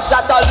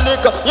gunshot a lick,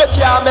 you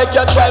can't make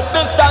yourself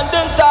be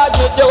standing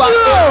target. You have to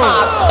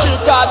pass.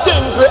 Because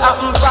things will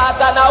happen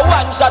fast, and a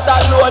one shot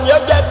alone you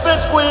get to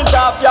squeeze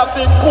off your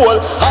big pole.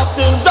 Have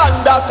things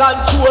under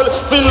control.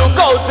 Feel look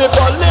out for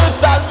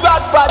police and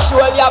rat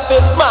patrol. You have to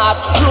smart.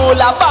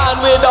 Ruler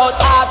band without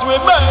heart, we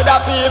murder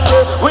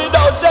people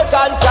without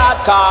second thought.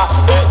 Car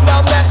it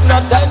no make no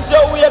sense.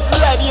 You waste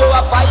lead, you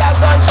a fire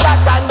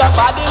gunshot and the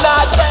body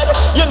not dead.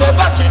 You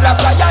never kill a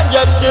fly and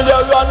yet still you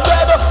run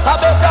red. I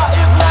better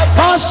is like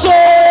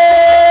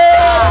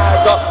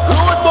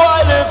rude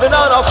boy living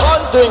on a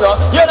fun thing.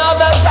 You know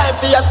make time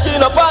for your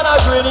skin up on a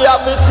green. You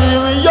have to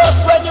serious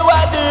when you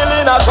are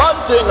dealing a gun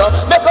thing.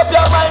 Make up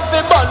your mind for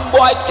bun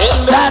boy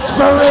skin. That's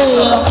for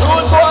real.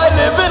 Rude boy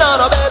living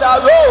on a better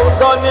road.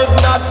 Gun is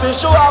not to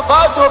show off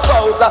how to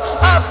pose.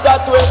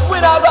 After 12 we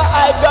never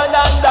hide gun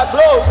under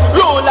clothes.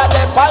 Rule at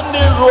them on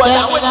the road.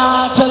 Yeah, we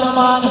not tell you,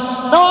 man.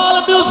 Now all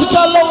the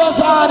musical lovers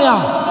on here,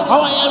 I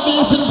want you to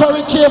listen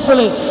very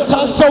carefully.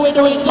 Cause so we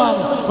do it, man.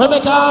 We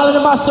make all of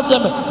the massive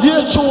them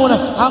hear tune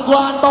and go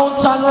and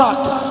bounce and rock.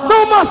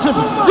 No massive,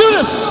 do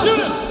this.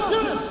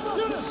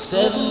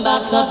 7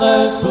 bags of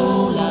earth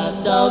pool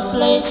and dog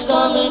plates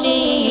coming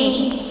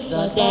in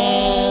the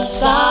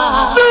dancer. 7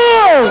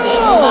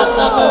 bags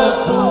of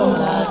earth pool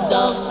and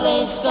dog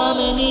plates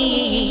coming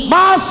in.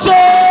 Massive!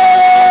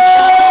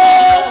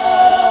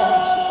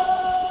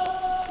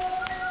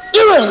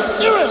 You will.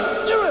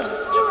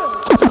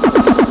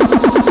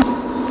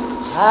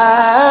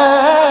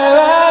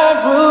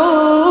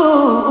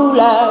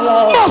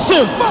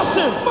 Massive.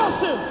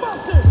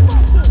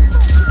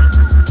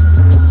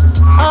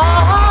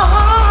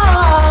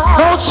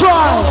 Don't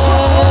try.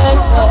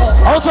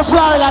 Out of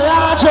Florida,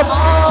 large up.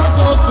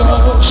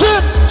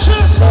 Ship.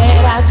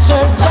 Said at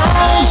certain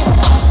time,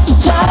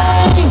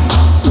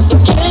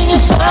 killing your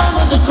son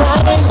was a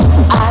crime.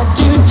 I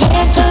do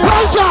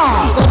tantalize.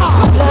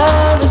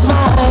 Love is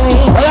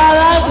mine.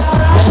 Alright.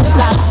 Yes,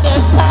 at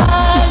certain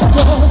time.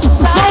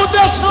 No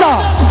Dexter.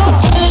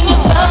 Killing your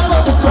son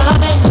was a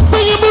crime.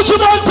 Bring your Mucho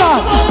Monta.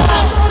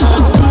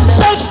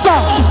 Dexter.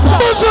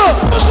 Mucho.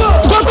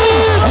 Come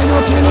in. You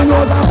know killing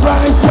was a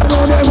crime. You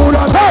know they would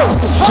have done.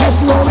 Yes,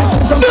 you know we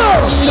kill some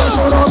people. We don't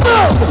show no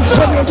mercy.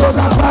 When it was a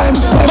crime.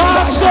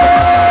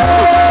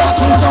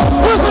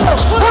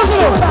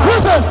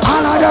 Listen.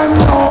 All of them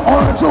know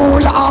all true.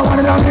 I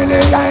want a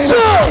million.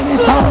 Any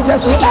sound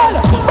just we hell.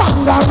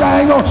 Bang and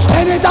rang.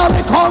 Anytime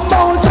we come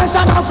down,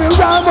 session and we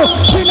ram.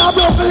 We not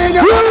broken in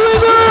your I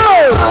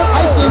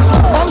think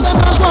all them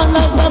are one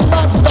like them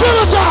bad. Kill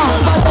us all.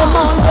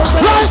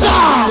 Rise up.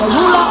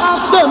 Ruler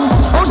ask them.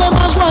 All them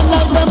are one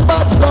like them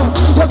bad.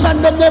 You send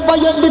them never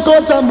yet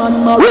because a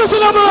man married.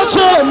 Listen up,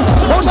 Merchant.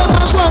 All them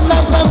are one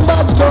like them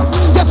bad.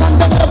 You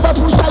send them never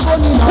push a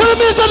gun in. What do you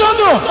mean, I don't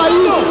know? I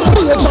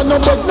feel no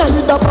bed, now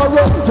you dap a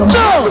road. You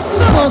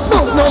no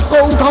smoke, no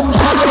coke, come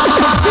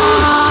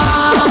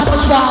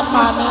God,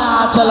 man,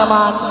 I tell you,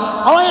 man.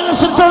 I want you to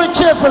listen very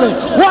carefully.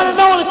 One and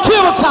only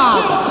cable time.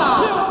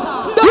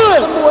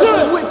 Good.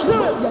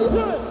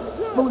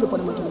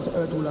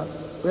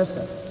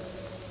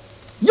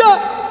 Yeah,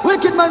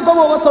 wicked man from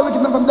over, so wicked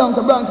man from down,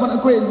 so Bronx, man,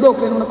 and Queens,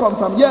 Brooklyn, when I come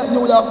from. Yeah,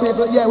 New York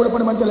people, yeah, we'll put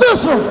them on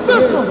television.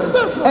 Listen.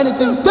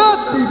 Anything that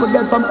people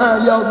get from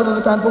early out, we don't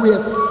have time for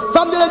waste.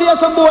 From the other day,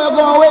 some boy are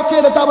going away,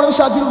 kill the top of them,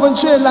 shot people from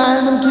train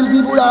line, and kill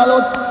people all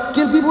out.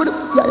 Kill people with,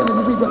 yeah, you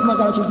know, people, I'm not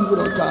gonna kill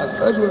people without cars.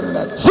 Where's the word in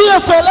that?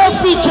 CFL,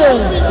 FPK.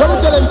 Let me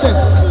tell them, say.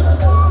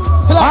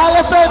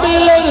 IFAB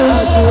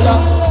ladies,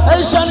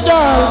 Asian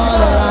girls,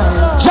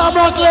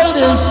 Jamrock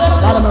ladies.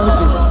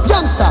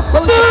 Youngster, I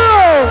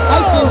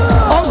feel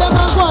all them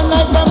are one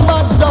like them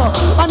bad stuff.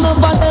 And none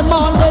of them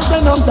always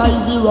they don't die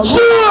zero.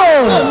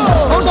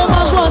 All them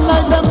are one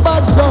like them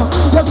bad stuff.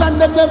 You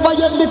send them never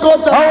yet the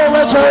cuts. Oh,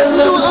 we're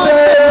trying to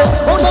say.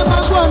 All them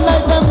are one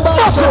like them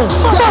bad stuff.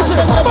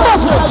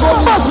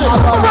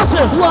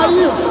 Massive. Why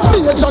you?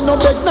 Me a John no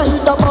beg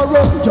night up a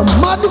road. You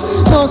mad?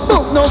 No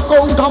smoke, no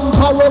cold, come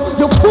power.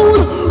 You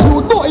fool.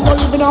 Rude boy no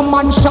live in a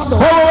man's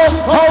shadow.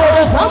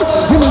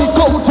 You only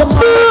go to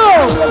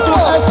my to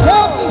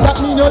escape. That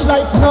mean your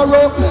life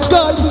narrow.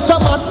 God is a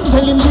man,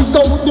 tell him to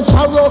go with the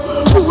furrow.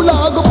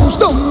 Ruler go push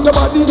down your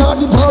body in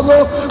the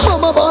barrow.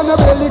 Mama born a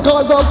belly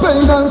cause of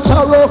pain and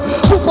sorrow.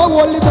 Papa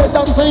only bed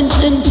and sink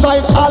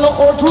inside. All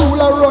out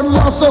ruler run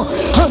yasso.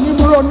 And him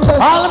run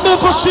best. All the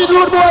people see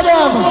rude boy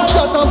them.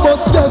 Shut up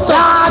bust yes.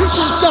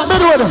 Shut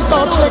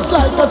start flex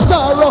like a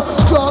sorrow.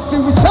 Drop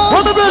the whistle.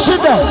 What the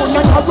bullshit there? We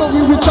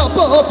will chop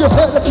off your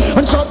head.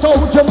 And shut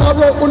out your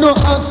marrow. Who no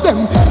ask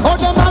them. All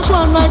them are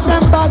one like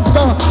them bad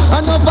son.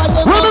 And over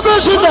them. What the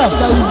bullshit there?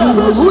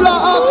 Ruler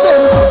of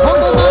them. All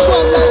them are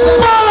one like them.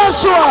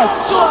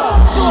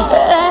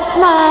 Last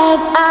night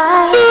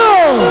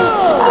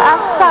I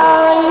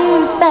saw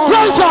you stand. I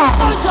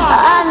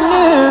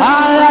knew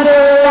that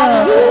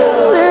you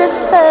were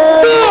so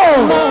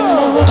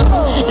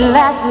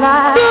last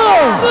night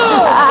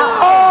I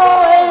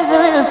always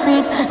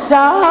repeat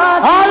oh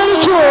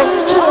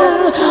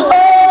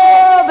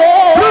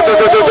baby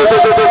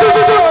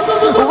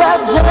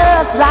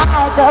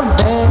the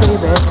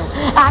baby.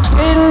 I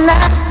could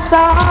not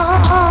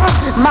talk.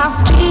 My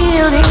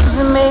feelings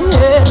may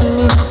hurt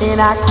me, and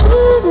I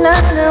could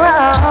not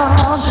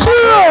wrong.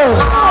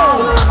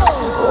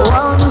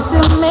 Want to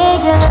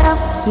make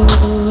love to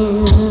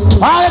you.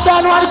 I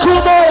don't want to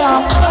cool boy.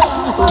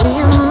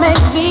 We'll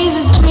make these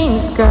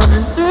dreams come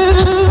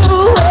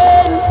true.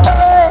 And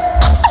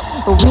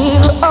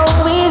we'll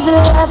always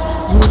love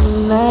you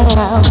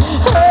now.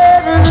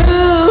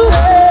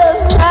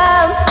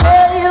 I'll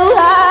tell you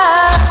how.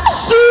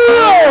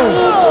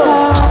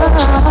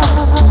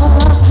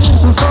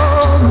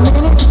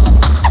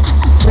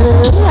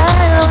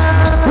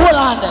 Hold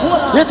on there.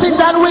 You think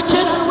that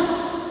wicked?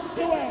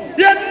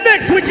 Your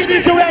next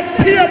wickedness will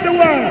appear the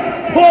world,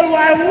 whole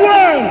wide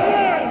world.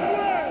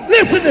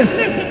 Listen to this.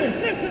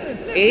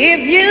 If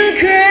you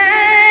cry,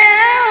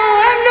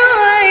 I know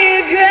you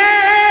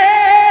cry.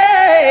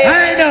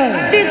 I know.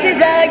 This is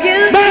how you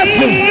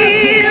Massive.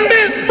 feel.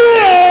 Big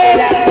boy.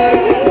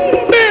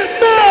 Big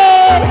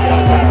boy.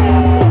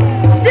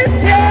 Just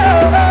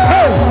tell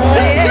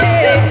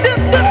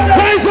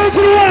Rise up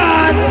to the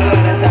one.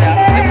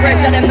 the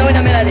pressure them know in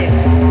the melody.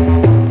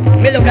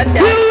 Me look at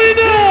that. Here we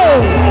go.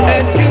 A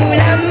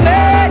Tula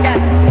murder,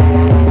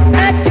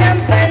 a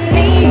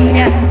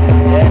Champanina.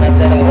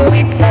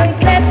 With some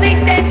classic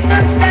dance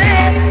on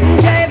style,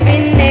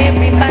 driving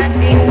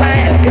everybody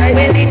wild.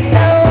 Well, it's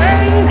a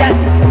wonder,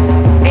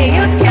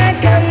 you can't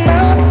come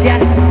out, yeah.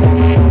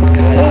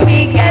 We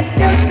got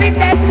to split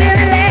that till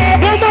last.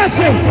 No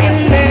massive. We'll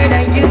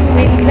murder you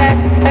in class,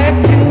 a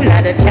Tula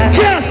the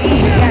Champanina.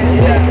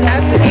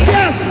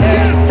 Yes.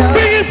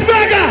 Biggest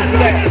bagger.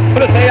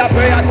 But say a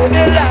prayer to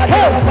the Lord.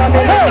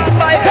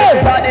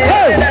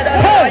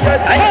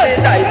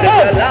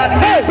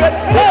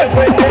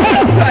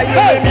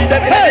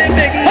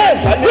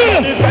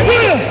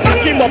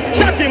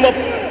 Shut him up.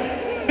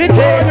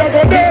 Before you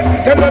go there,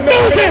 tell them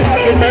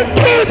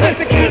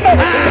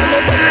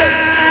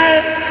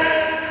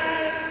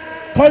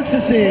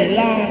Culture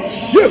large.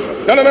 You,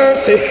 no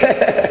mercy.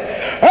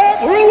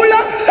 Earth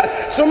ruler,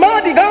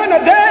 somebody gonna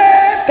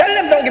die. Tell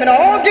them don't give me no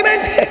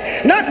argument,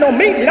 not no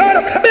meeting, no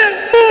come in.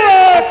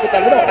 With a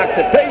little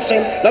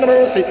acceptation, no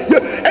mercy.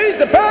 Yeah, he's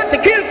about to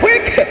kill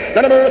quick,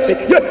 no mercy.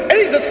 Yeah,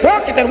 he's a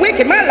sprocket and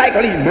wicked man like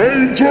Lee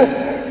Major.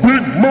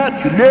 Big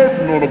Mac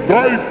 11 on a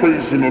guy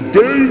facing a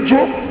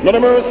danger. No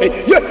mercy.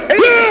 Yeah,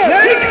 he's a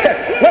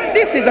snake. Well,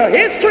 this is a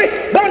history.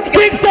 Don't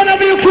Kingston of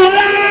you crew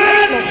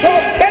lads.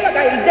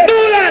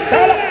 New lads.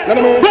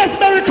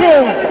 Westbury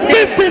crew.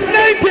 50s,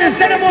 90s.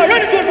 Say no more,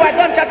 run it to boy,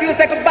 gunshot few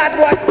seconds, bad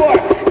boy score.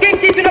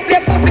 King Chief, you know play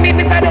pussy meet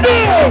beside the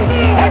door.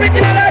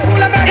 Original art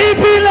ruler man. EP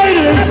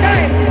ladies.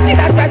 See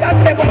that's right, I'll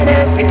play one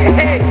mercy.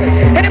 Hey.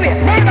 Anyway,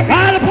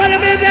 all upon the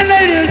men and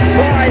ladies.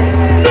 Boy.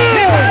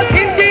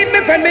 King Chief,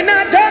 me friend, me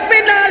not joke, me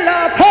not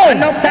laugh.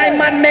 Enough time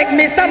man make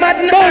me some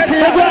mad. Bossy,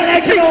 you go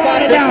like you know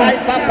what it down.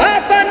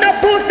 Papa no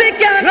pussy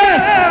can't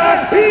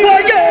talk.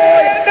 Boy, yo.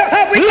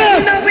 How we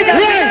come now, we not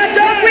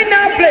joke, we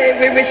not play.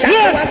 We wish I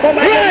come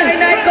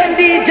and I come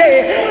DJ.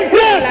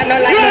 Well, I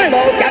know like a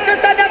bow, can't do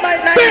that by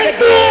night. Big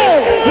boy.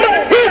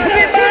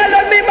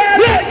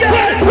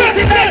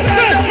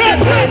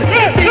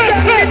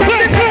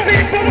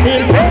 Me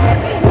ball,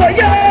 yo. Boy,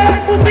 yo,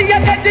 pussy, you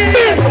get this.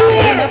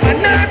 I'm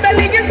not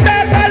telling you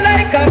stuff I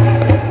like up.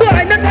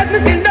 Boy, not as me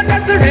still, not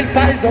as the real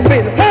piles of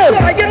it.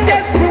 Boy, you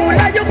get screwed,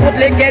 like you could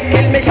like get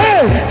kill me.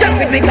 Jump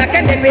with me clock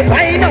and then we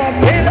find out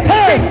kill.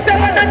 Things that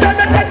one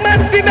another take man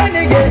be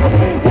many years.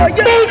 Boy,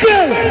 you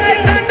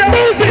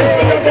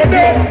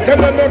tell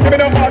them no give me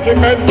no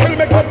argument. Kill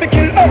me cut the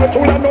kill out,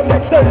 who no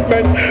next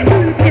statement.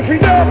 If we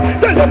know,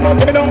 tell them no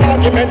give me no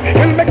argument.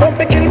 Kill me cut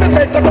the kill me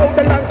say to go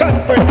the long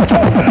conference.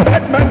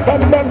 That man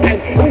from mountain,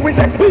 who is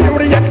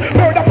experienced.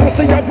 Murder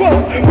pussy as well,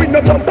 we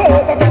no jump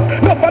over them.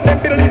 None of them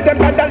believe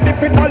them and they'll live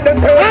with all them.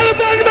 All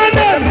about the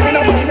man,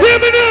 hear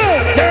me now.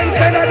 Then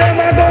 10 of them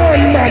are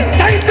gone, man.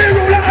 Time the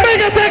ruler,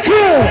 make it that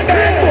crew.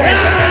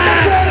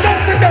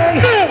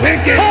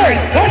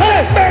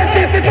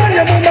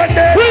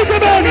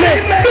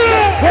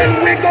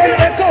 When we gon'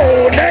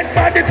 echo, that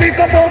body pick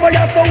up over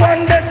your so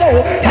one day so.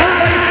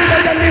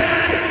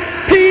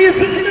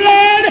 Jesus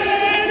Lord,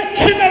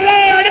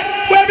 Lord,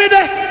 where be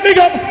the big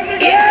up?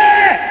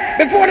 Yeah!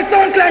 Before the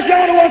sound clash, you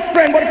only was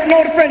friend, but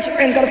now the friendship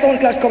ends, got the sound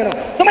clash coming up.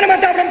 Some of them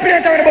are talking play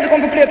it already, but they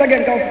come to play it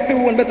again, because they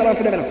want better than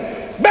for them now.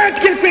 Bird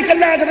kill quick and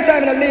large at the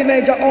time, and Lee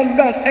Major on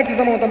guns, excess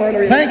amount of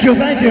murder. Thank you.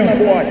 No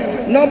boy.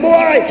 No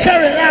boy.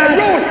 Cherry large.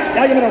 Road.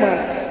 Yeah, you know,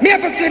 man. Me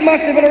have to street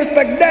massive and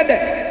respect Dede.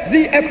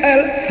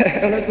 ZFL,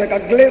 and respect a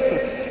glisten.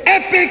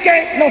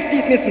 FPK, no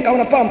teeth missing, I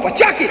want a pamper.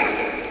 Jackie,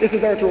 this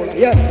is our ruler,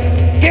 yeah.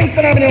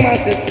 Kingston Avenue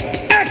massive.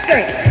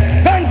 Accent,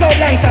 guns out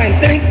long time,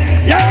 see?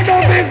 Y'all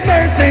know this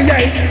mercy,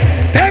 yeah.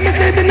 Tell me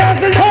see the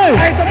nozzle,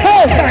 I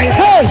suppose time.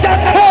 Shut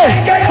up,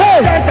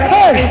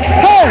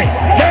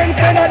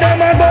 Johnson of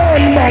them are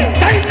gone, man.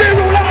 Time the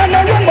ruler and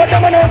a run, but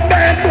them are not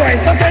bad boys.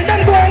 So tell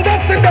them go and go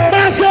sit down.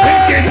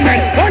 Wicked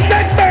men, watch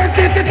that bird,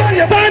 it's on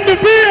your band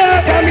of beer.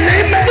 Family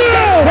men,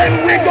 when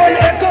we gon'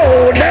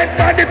 echo, let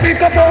body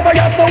pick up over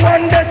your so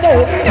one day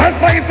so. As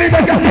my feet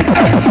again,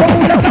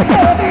 I'm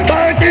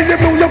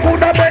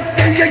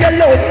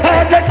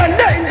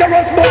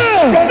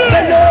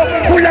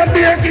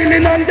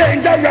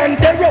and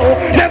terror.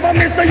 Never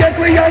miss a yet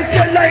we on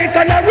still like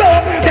on a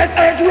row. Just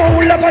earth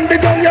rule up on the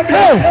ground you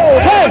blow.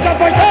 Out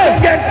of a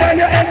shot get from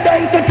your head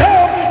down to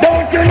toe.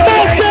 Don't you know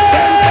why?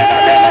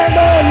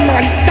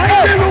 Man,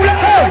 time the ruler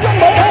of the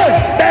jungle.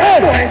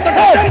 That boy, so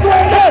come and go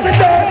and close the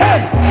door.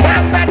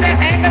 Bang by the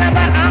angle of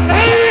a hunger.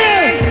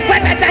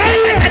 What the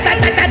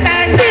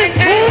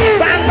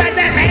bang by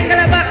the angle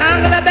of a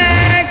hunger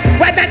bag.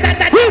 What the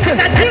you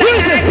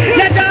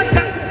don't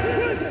come.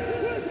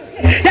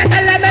 You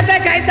tell them that the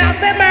guys of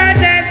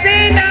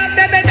emergency.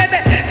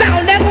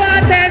 Sound them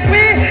waters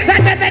free.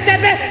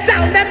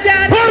 Sound them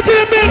just.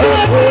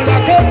 Oh, I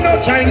got no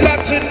time,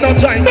 lots it, no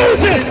time.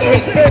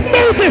 Disrespect.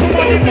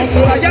 Somebody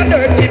muscle I am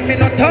dirt, give me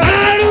no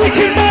time. We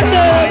kill my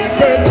boy.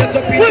 Purchase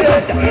up in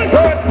dead.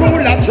 Earth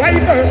ruler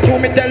drivers, so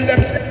me tell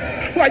them.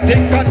 Why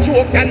take a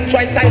joke and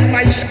try side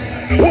my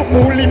Who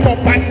pull him up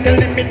and tell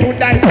him me to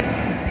die?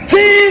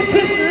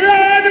 Jesus,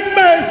 Lord of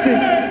mercy.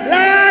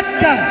 Lord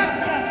God.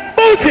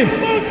 Booty,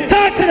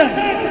 talk to them.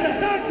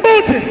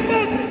 Booty,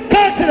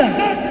 talk to them.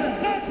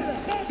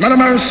 Lord of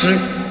mercy.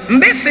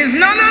 This is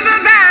none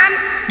other than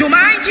the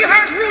mighty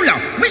earth ruler,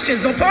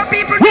 wishes the poor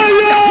people to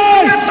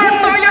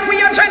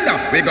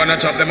we're gonna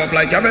chop them up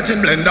like carrots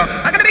in blender.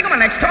 I'm gonna make them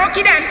like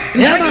Stalky Dan,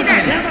 and Randy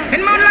Dan,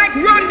 and more like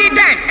Randy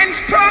Dan, and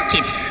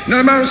Sprocket.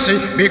 No mercy,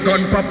 we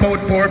gun pop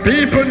out poor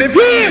people.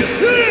 Yes.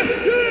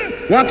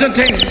 What a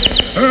thing.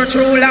 Earth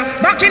ruler,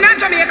 back in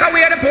Jamaica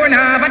where the poor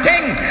now have a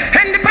thing.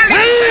 And the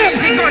police,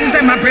 the guns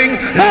them a bring,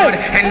 Lord,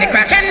 and the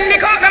crack and the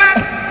coconut.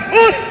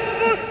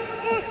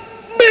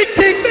 Big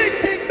thing.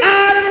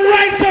 All of the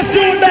righteous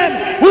youth them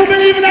who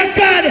believe in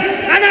God,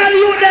 and all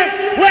you them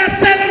who are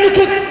selling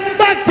little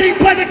bad thing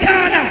for the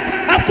corner.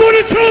 A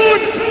fully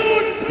tune.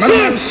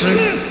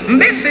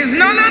 This is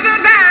none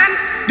other than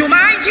the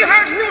mighty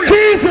earth ruler,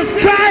 Jesus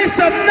Christ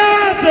of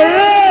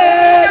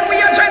Nazareth.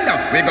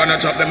 We're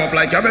gonna chop them up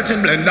like carrots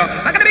in blender.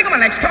 I'm gonna make them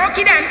like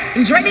Stalky Dan,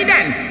 and Dreddy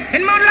Dan,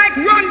 and more like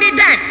Randy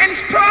Dan, and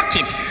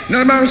Sprocket.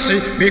 No mercy,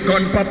 we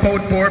gun pop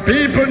out poor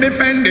people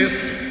defend this.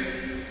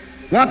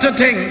 What a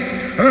thing.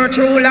 Earth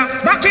ruler,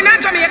 back in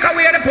Jamaica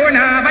where the poor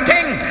now have a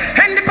thing.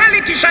 And the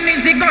politician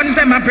is the guns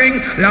them a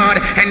bring, Lord,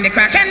 and the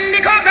crack and the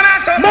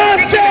coconut. So Earth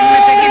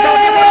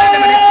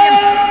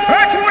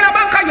ruler,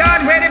 back a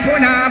yard where the poor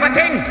now have a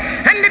thing.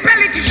 And the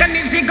politician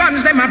is the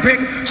guns them a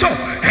bring. So,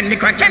 and the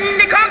crack and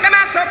the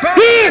coconut. So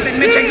let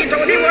me check it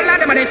out, the whole of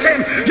them are the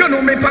same. You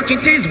know my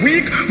pocket is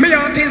weak, my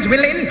heart is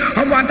willing.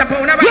 I want a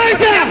pound of rice,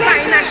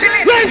 find a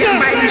shilling.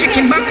 Buy the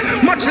chicken back,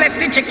 much less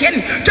the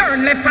chicken.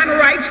 Turn left and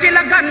right, still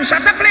a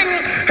gunshot a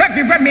fling.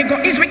 Everywhere me go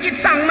is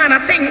wicked song man I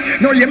sing.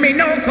 No you may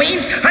know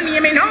queens and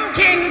you may know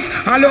kings.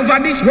 All over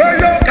this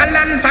world, local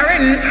and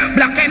foreign.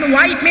 Black and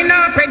white, me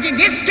no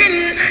prejudice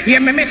skin. Yeah,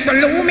 me Mr.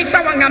 Lou, me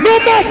so wang a no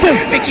mercy.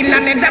 Picking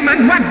and them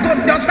and what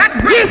good does that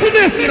bring?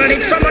 Still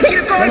live so much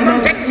he'll call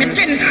from take me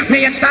skin.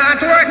 Me a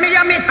start work, me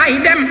and me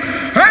hide them.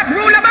 Earth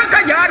rule about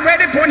a yard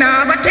ready for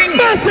now a thing.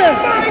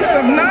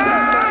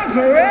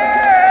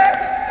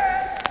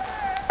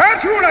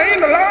 Earth ruler in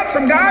the Lord,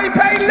 some guy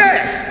paid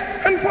less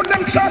and put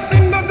them trust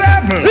in the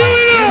devil.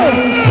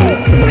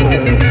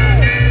 Here we go.